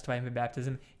justify infant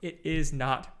baptism. It is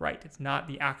not right. It's not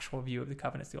the actual view of the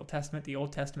covenants. The Old Testament,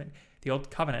 the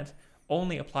Old Covenant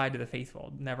only applied to the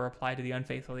faithful, never applied to the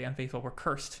unfaithful. The unfaithful were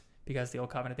cursed because of the Old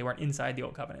Covenant. They weren't inside the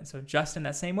Old Covenant. So just in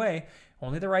that same way,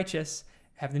 only the righteous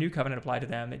have the New Covenant apply to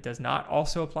them. It does not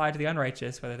also apply to the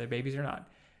unrighteous, whether they're babies or not.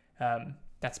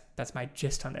 That's my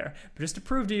gist on there. But just to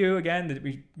prove to you, again, that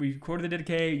we quoted the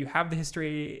Didache, you have the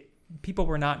history, people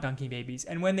were not dunking babies.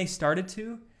 And when they started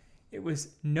to, it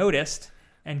was noticed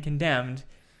and condemned.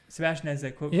 Sebastian has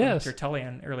a quote from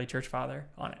Tertullian, early church father,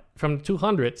 on it. From the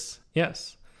 200s,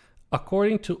 yes.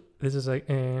 According to, this is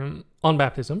on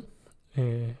baptism,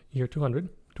 year 200,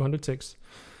 206.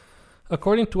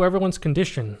 According to everyone's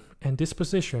condition and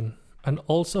disposition, and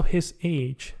also his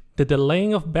age, the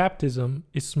delaying of baptism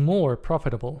is more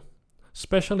profitable,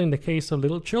 especially in the case of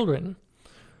little children.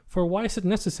 For why is it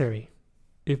necessary,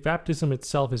 if baptism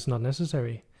itself is not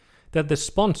necessary, that the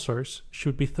sponsors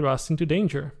should be thrust into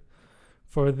danger?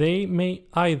 For they may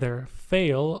either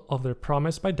fail of their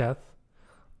promise by death,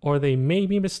 or they may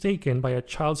be mistaken by a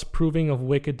child's proving of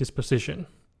wicked disposition.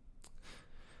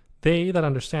 They that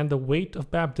understand the weight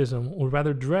of baptism would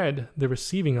rather dread the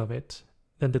receiving of it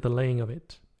than the delaying of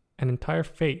it, and entire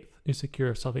faith is secure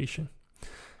of salvation.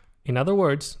 In other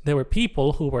words, there were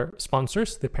people who were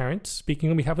sponsors, the parents, speaking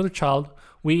on behalf of the child.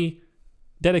 We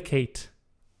dedicate.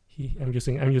 I'm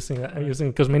using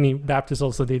because many Baptists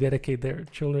also, they dedicate their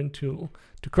children to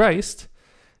Christ.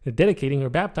 They're dedicating or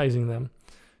baptizing them.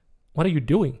 What are you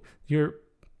doing? The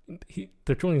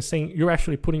children is saying you're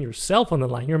actually putting yourself on the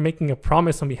line. You're making a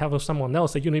promise on behalf of someone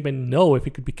else that you don't even know if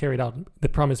it could be carried out. The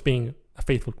promise being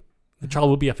the child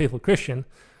will be a faithful Christian.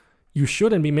 You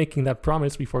shouldn't be making that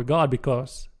promise before God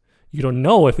because you don't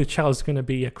know if the child is going to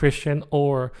be a Christian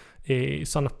or a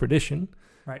son of perdition.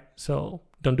 Right. So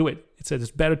don't do it. It says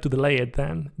it's better to delay it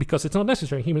than, because it's not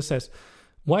necessary. He even says,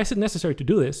 why is it necessary to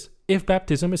do this if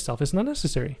baptism itself is not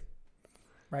necessary?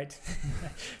 Right.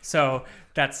 So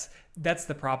that's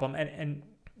the problem. And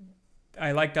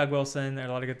I like Doug Wilson. There are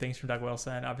a lot of good things from Doug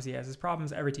Wilson. Obviously, he has his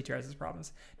problems. Every teacher has his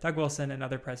problems. Doug Wilson and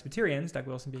other Presbyterians, Doug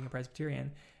Wilson being a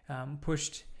Presbyterian,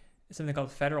 pushed something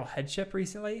called federal headship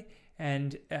recently.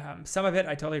 And some of it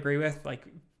I totally agree with, like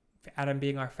Adam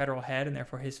being our federal head and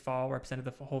therefore his fall represented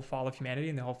the whole fall of humanity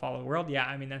and the whole fall of the world. Yeah,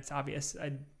 I mean, that's obvious.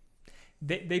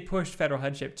 They pushed federal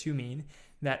headship to mean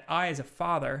that I, as a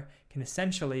father, can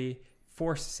essentially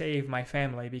force save my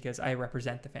family because I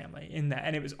represent the family in that.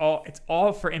 And it's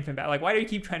all for infant baptism. Like, why do you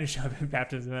keep trying to shove infant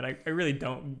baptism? And I really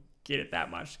don't get it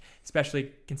that much,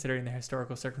 especially considering the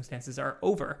historical circumstances are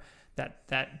over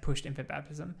that pushed infant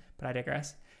baptism. But I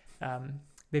digress.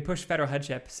 They pushed federal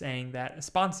headship, saying that a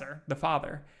sponsor, the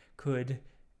father, could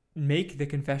make the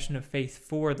confession of faith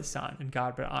for the son and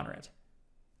God would honor it.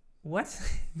 What?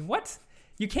 What?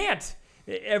 You can't.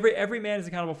 Every man is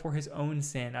accountable for his own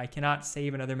sin. I cannot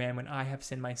save another man when I have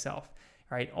sinned myself.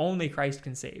 Right? Only Christ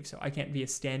can save. So I can't be a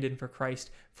stand-in for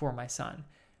Christ for my son.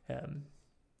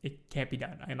 It can't be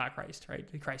done. I am not Christ. Right?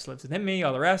 Christ lives within me,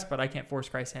 all the rest, but I can't force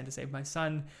Christ's hand to save my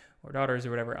son or daughters or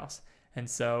whatever else. And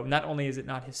so not only is it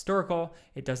not historical,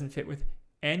 it doesn't fit with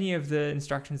any of the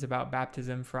instructions about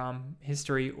baptism from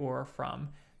history or from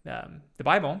the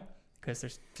Bible, because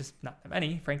there's just not that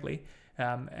many, frankly.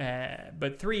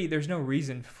 But 3, there's no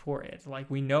reason for it. Like,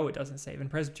 we know it doesn't save, and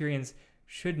Presbyterians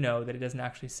should know that it doesn't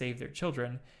actually save their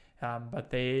children, but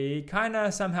they kind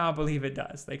of somehow believe it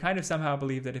does. They kind of somehow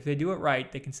believe that if they do it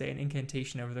right, they can say an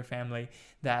incantation over their family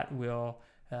that will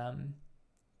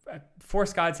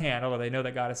force God's hand, although they know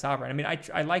that God is sovereign. I mean,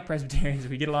 I like Presbyterians.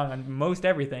 We get along on most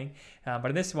everything, but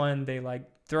in this one, they like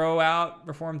throw out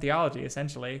Reformed theology,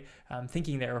 essentially,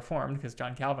 thinking they're Reformed, because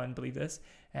John Calvin believed this,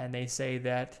 and they say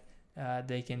that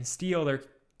they can steal their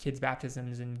kids'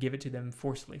 baptisms and give it to them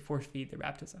forcefully, force feed their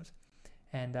baptisms.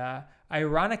 And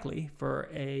ironically, for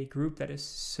a group that is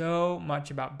so much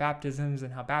about baptisms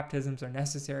and how baptisms are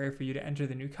necessary for you to enter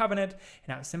the new covenant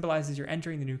and how it symbolizes you're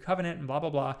entering the new covenant and blah, blah,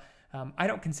 blah, I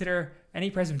don't consider any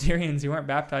Presbyterians who aren't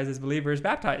baptized as believers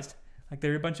baptized. Like,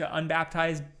 they're a bunch of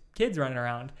unbaptized kids running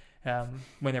around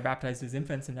when they're baptized as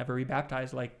infants and never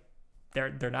rebaptized. Like,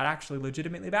 they're not actually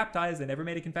legitimately baptized. They never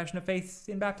made a confession of faith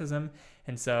in baptism.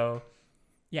 And so,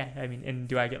 yeah, I mean, and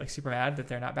do I get like super mad that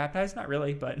they're not baptized? Not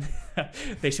really, but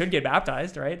they should get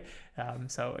baptized, right?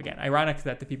 So again, ironic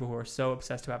that the people who are so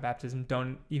obsessed about baptism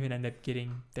don't even end up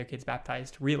getting their kids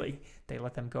baptized. Really, they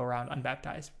let them go around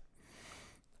unbaptized.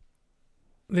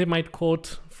 They might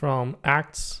quote from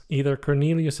Acts, either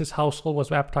Cornelius' household was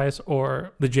baptized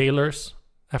or the jailers,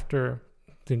 after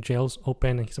the jails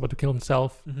open and he's about to kill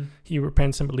himself. Mm-hmm. He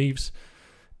repents and believes.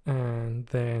 And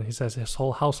then he says his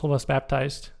whole household was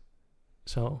baptized.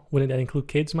 So wouldn't that include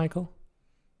kids, Michael?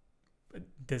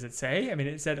 Does it say? I mean,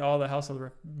 it said all the household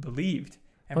were believed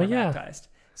and were baptized.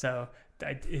 So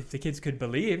if the kids could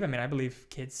believe, I mean, I believe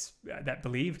kids that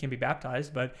believe can be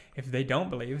baptized, but if they don't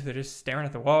believe, if they're just staring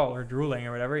at the wall or drooling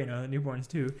or whatever, the newborns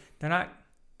do, they're not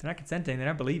consenting, they're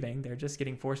not believing, they're just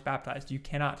getting forced baptized. You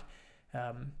cannot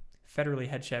federally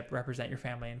headship represent your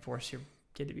family and force your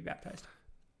kid to be baptized.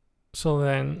 So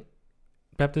then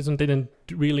baptism didn't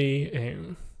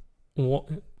really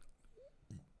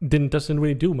doesn't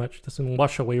really do much, doesn't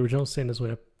wash away original sin, as we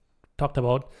have talked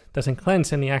about, doesn't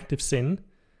cleanse any active sin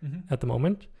at the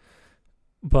moment.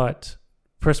 But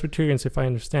Presbyterians, if I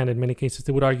understand, in many cases,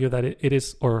 they would argue that it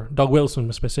is, or Doug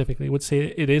Wilson specifically, would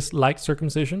say it is like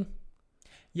circumcision.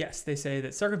 Yes, they say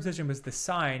that circumcision was the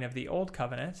sign of the old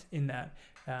covenant, in that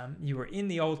you were in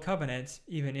the old covenant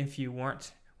even if you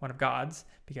weren't one of God's,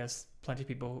 because plenty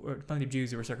of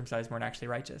Jews who were circumcised weren't actually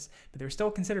righteous, but they were still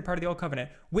considered part of the old covenant,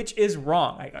 which is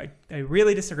wrong. I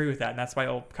really disagree with that, and that's why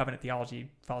old covenant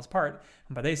theology falls apart.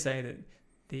 But they say that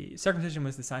the circumcision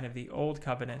was the sign of the old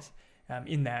covenant,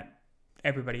 in that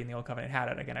everybody in the old covenant had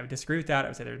it. Again, I would disagree with that. I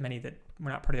would say there's many that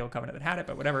were not part of the old covenant that had it,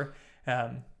 but whatever.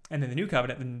 And then the new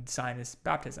covenant, the sign is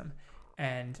baptism.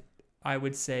 And I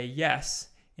would say yes,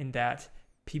 in that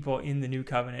people in the new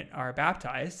covenant are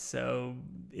baptized, so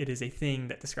it is a thing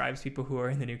that describes people who are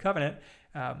in the new covenant.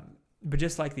 But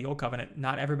just like the old covenant,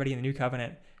 not everybody in the new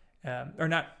covenant, or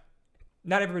not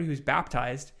everybody who's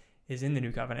baptized is in the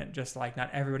new covenant, just like not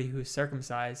everybody who's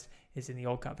circumcised is in the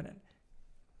old covenant.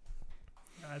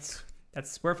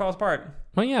 That's where it falls apart.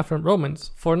 Well, yeah, from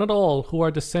Romans. For not all who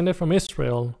are descended from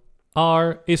Israel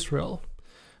are Israel,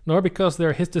 nor because they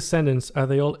are his descendants are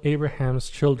they all Abraham's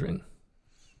children.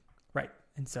 Right.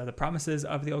 And so the promises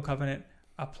of the old covenant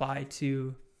apply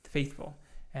to the faithful.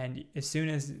 And as soon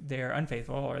as they're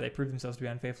unfaithful, or they prove themselves to be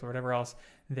unfaithful or whatever else,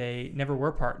 they never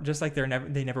were part, just like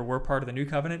they never were part of the new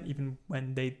covenant, even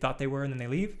when they thought they were and then they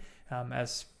leave.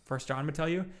 As 1 John would tell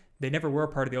you, they never were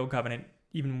part of the old covenant,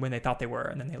 even when they thought they were,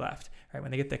 and then they left. Right?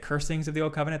 When they get the cursings of the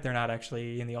old covenant, they're not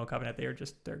actually in the old covenant.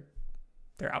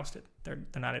 They're ousted. They're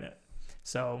not in it.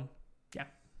 So yeah,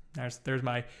 there's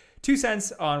my 2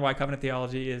 cents on why covenant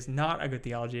theology is not a good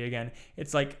theology. Again,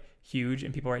 it's like huge,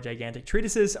 and people write gigantic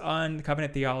treatises on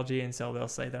covenant theology, and so they'll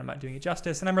say that I'm not doing it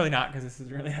justice, and I'm really not, because this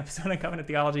is really an episode on covenant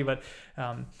theology. But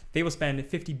they will spend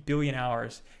 50 billion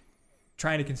hours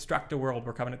trying to construct a world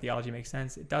where covenant theology makes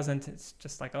sense. It doesn't. It's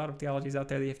just like a lot of theologies out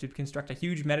there. They have to construct a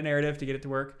huge meta-narrative to get it to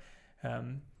work.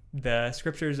 The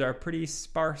scriptures are pretty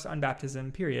sparse on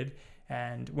baptism, period.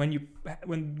 And when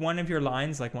one of your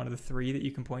lines, like one of the 3 that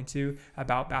you can point to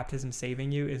about baptism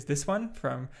saving you, is this one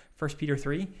from 1 Peter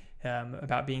 3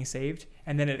 about being saved,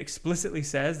 and then it explicitly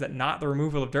says that not the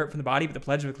removal of dirt from the body, but the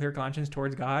pledge of a clear conscience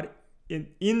towards God,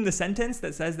 in the sentence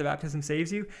that says the baptism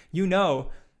saves you, you know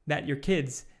that your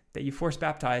kids that you force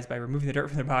baptized by removing the dirt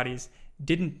from their bodies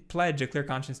didn't pledge a clear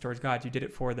conscience towards God. You did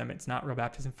it for them. It's not real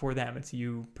baptism for them. It's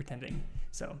you pretending.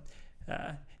 So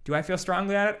do I feel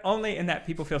strongly on it? Only in that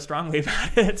people feel strongly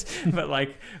about it. But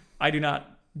like, I do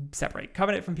not separate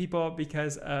covenant from people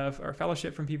or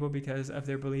fellowship from people because of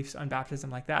their beliefs on baptism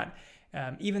like that.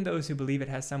 Even those who believe it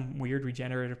has some weird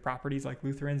regenerative properties like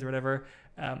Lutherans or whatever,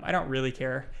 I don't really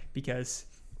care, because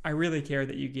I really care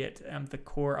that you get the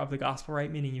core of the gospel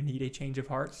right, meaning you need a change of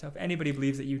heart. So if anybody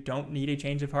believes that you don't need a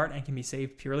change of heart and can be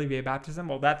saved purely via baptism,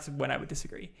 well, that's when I would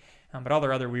disagree. But all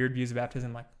their other weird views of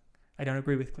baptism, like, I don't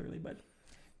agree with clearly, but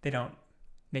they don't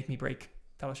make me break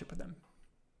fellowship with them.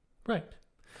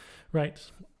 Right.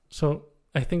 So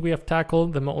I think we have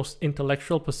tackled the most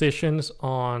intellectual positions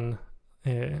on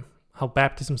how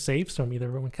baptism saves from either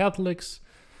Roman Catholics.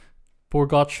 Poor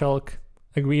Gottschalk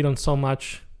agreed on so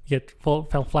much, yet fell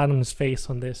flat on his face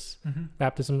on this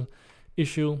baptism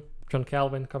issue. John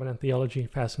Calvin, covenant theology,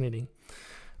 fascinating.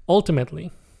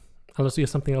 Ultimately, unless you have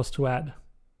something else to add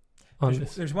on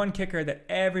this. There's one kicker that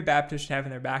every Baptist should have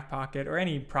in their back pocket, or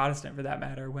any Protestant for that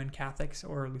matter, when Catholics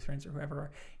or Lutherans or whoever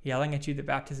are yelling at you that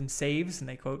baptism saves, and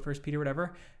they quote 1 Peter,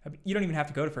 whatever. You don't even have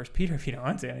to go to 1 Peter if you don't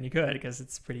want to, and you could, because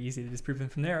it's pretty easy to disprove them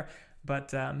from there.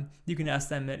 But you can ask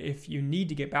them that if you need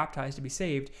to get baptized to be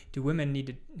saved, do women need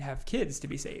to have kids to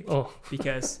be saved?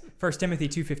 Because 1 Timothy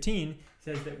 2:15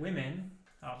 says that women,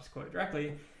 I'll just quote it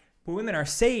directly, but women are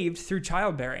saved through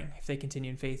childbearing if they continue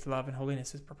in faith, love, and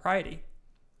holiness with propriety.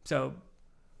 So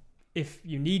if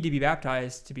you need to be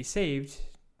baptized to be saved,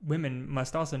 women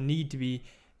must also need to be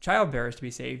childbearers to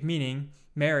be saved, meaning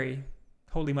Mary,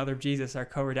 Holy Mother of Jesus, our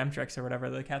co-redemptrix or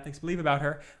whatever the Catholics believe about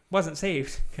her, wasn't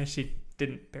saved because she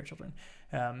didn't bear children.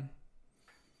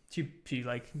 She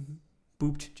like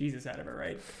booped Jesus out of her,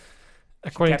 right?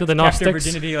 According to the Gnostics. Kept her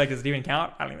virginity, like, does it even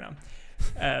count? I don't even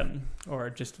know. Or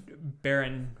just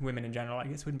barren women in general, I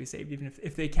guess, wouldn't be saved, even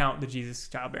if they count the Jesus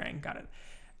childbearing. Got it.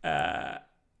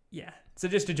 Yeah. So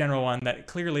just a general one, that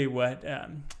clearly what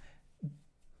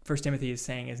 1 Timothy is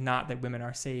saying is not that women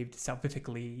are saved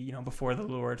salvifically, before the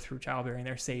Lord through childbearing.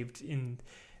 They're saved in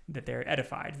that they're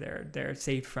edified. They're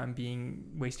saved from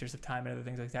being wasters of time and other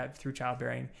things like that through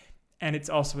childbearing. And it's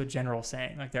also a general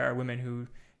saying, like, there are women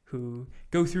who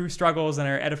go through struggles and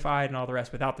are edified and all the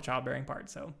rest without the childbearing part.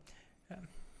 So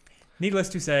needless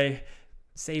to say,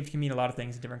 saved can mean a lot of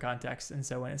things in different contexts. And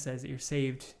so when it says that you're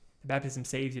saved, the baptism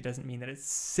saves you, doesn't mean that it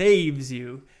saves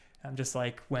you. Just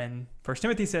like when 1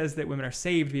 Timothy says that women are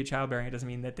saved via childbearing, it doesn't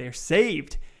mean that they're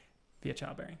saved via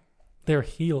childbearing. They're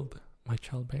healed by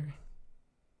childbearing.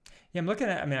 Yeah, I'm looking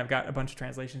at, I've got a bunch of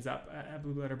translations up at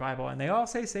Blue Letter Bible, and they all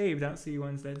say saved. I don't see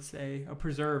ones that say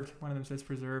preserved. One of them says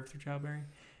preserved through childbearing.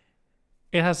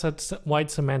 It has a wide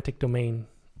semantic domain.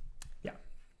 Yeah.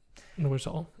 It was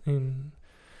all in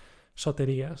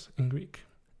soterias in Greek.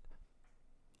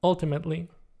 Ultimately,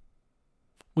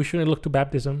 we shouldn't look to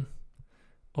baptism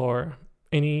or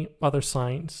any other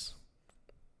signs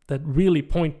that really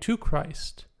point to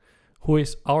Christ, who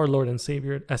is our Lord and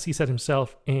Savior, as he said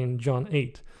himself in John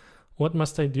 8. What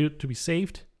must I do to be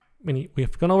saved? We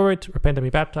have gone over it, repent and be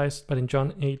baptized, but in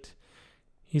John 8,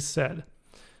 he said,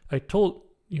 I told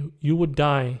you, you would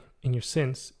die in your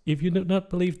sins. If you do not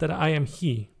believe that I am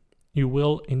he, you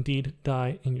will indeed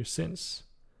die in your sins.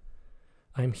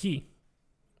 I am he.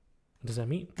 What does that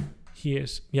mean? He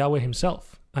is Yahweh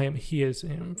himself. He is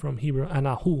from Hebrew,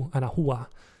 Anahua.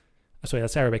 Sorry,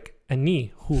 that's Arabic.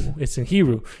 Ani, who? It's in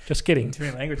Hebrew. Just kidding. Too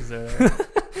many languages are there.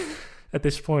 At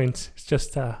this point, it's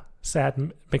just a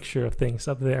sad mixture of things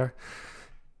up there.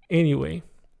 Anyway,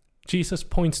 Jesus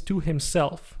points to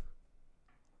himself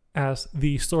as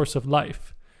the source of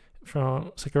life.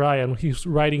 From Zechariah, when he's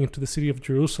riding into the city of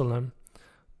Jerusalem,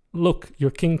 look,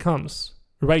 your king comes,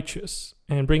 righteous,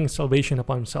 and bringing salvation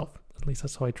upon himself. At least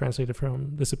that's how I translated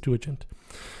from the Septuagint.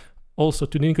 also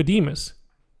to Nicodemus,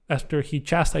 after he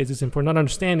chastises him for not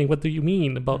understanding, what do you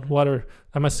mean about water?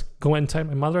 I must go inside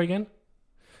my mother again?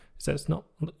 He says, no,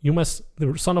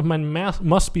 the Son of Man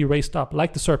must be raised up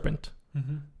like the serpent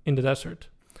in the desert.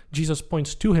 Jesus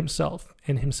points to himself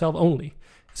and himself only.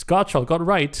 His God child got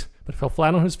right, but fell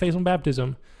flat on his face on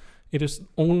baptism. It is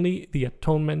only the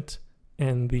atonement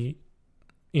and the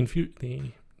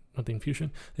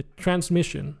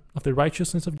transmission of the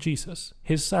righteousness of Jesus,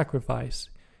 his sacrifice,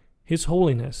 his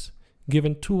holiness,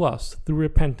 given to us through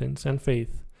repentance and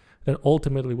faith, that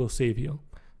ultimately will save you.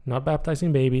 Not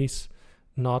baptizing babies,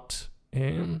 not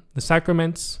the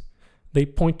sacraments. They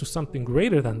point to something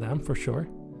greater than them, for sure,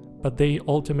 but they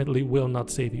ultimately will not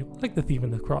save you, like the thief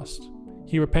on the cross.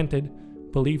 He repented,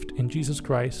 believed in Jesus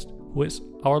Christ, who is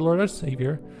our Lord and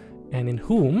Savior, and in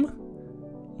whom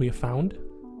we have found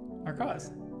our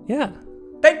cause. Yeah.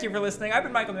 Thank you for listening. I've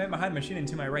been Michael, the man behind the machine, and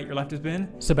to my right, your left has been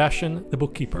Sebastian, the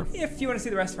bookkeeper. If you want to see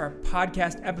the rest of our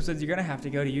podcast episodes, you're going to have to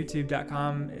go to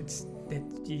youtube.com. It's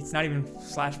not even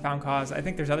 /found cause. I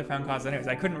think there's other found cause anyways.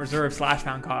 I couldn't reserve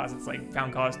 /found cause. It's like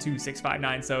found cause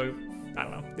 2659. So I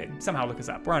don't know. Somehow look us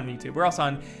up. We're on YouTube. We're also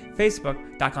on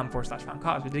facebook.com/found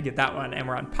cause. We did get that one. And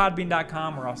we're on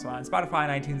podbean.com. We're also on Spotify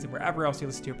and iTunes and wherever else you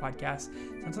listen to your podcasts.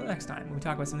 So until next time, when we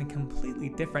talk about something completely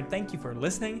different, thank you for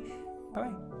listening.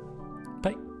 Bye-bye.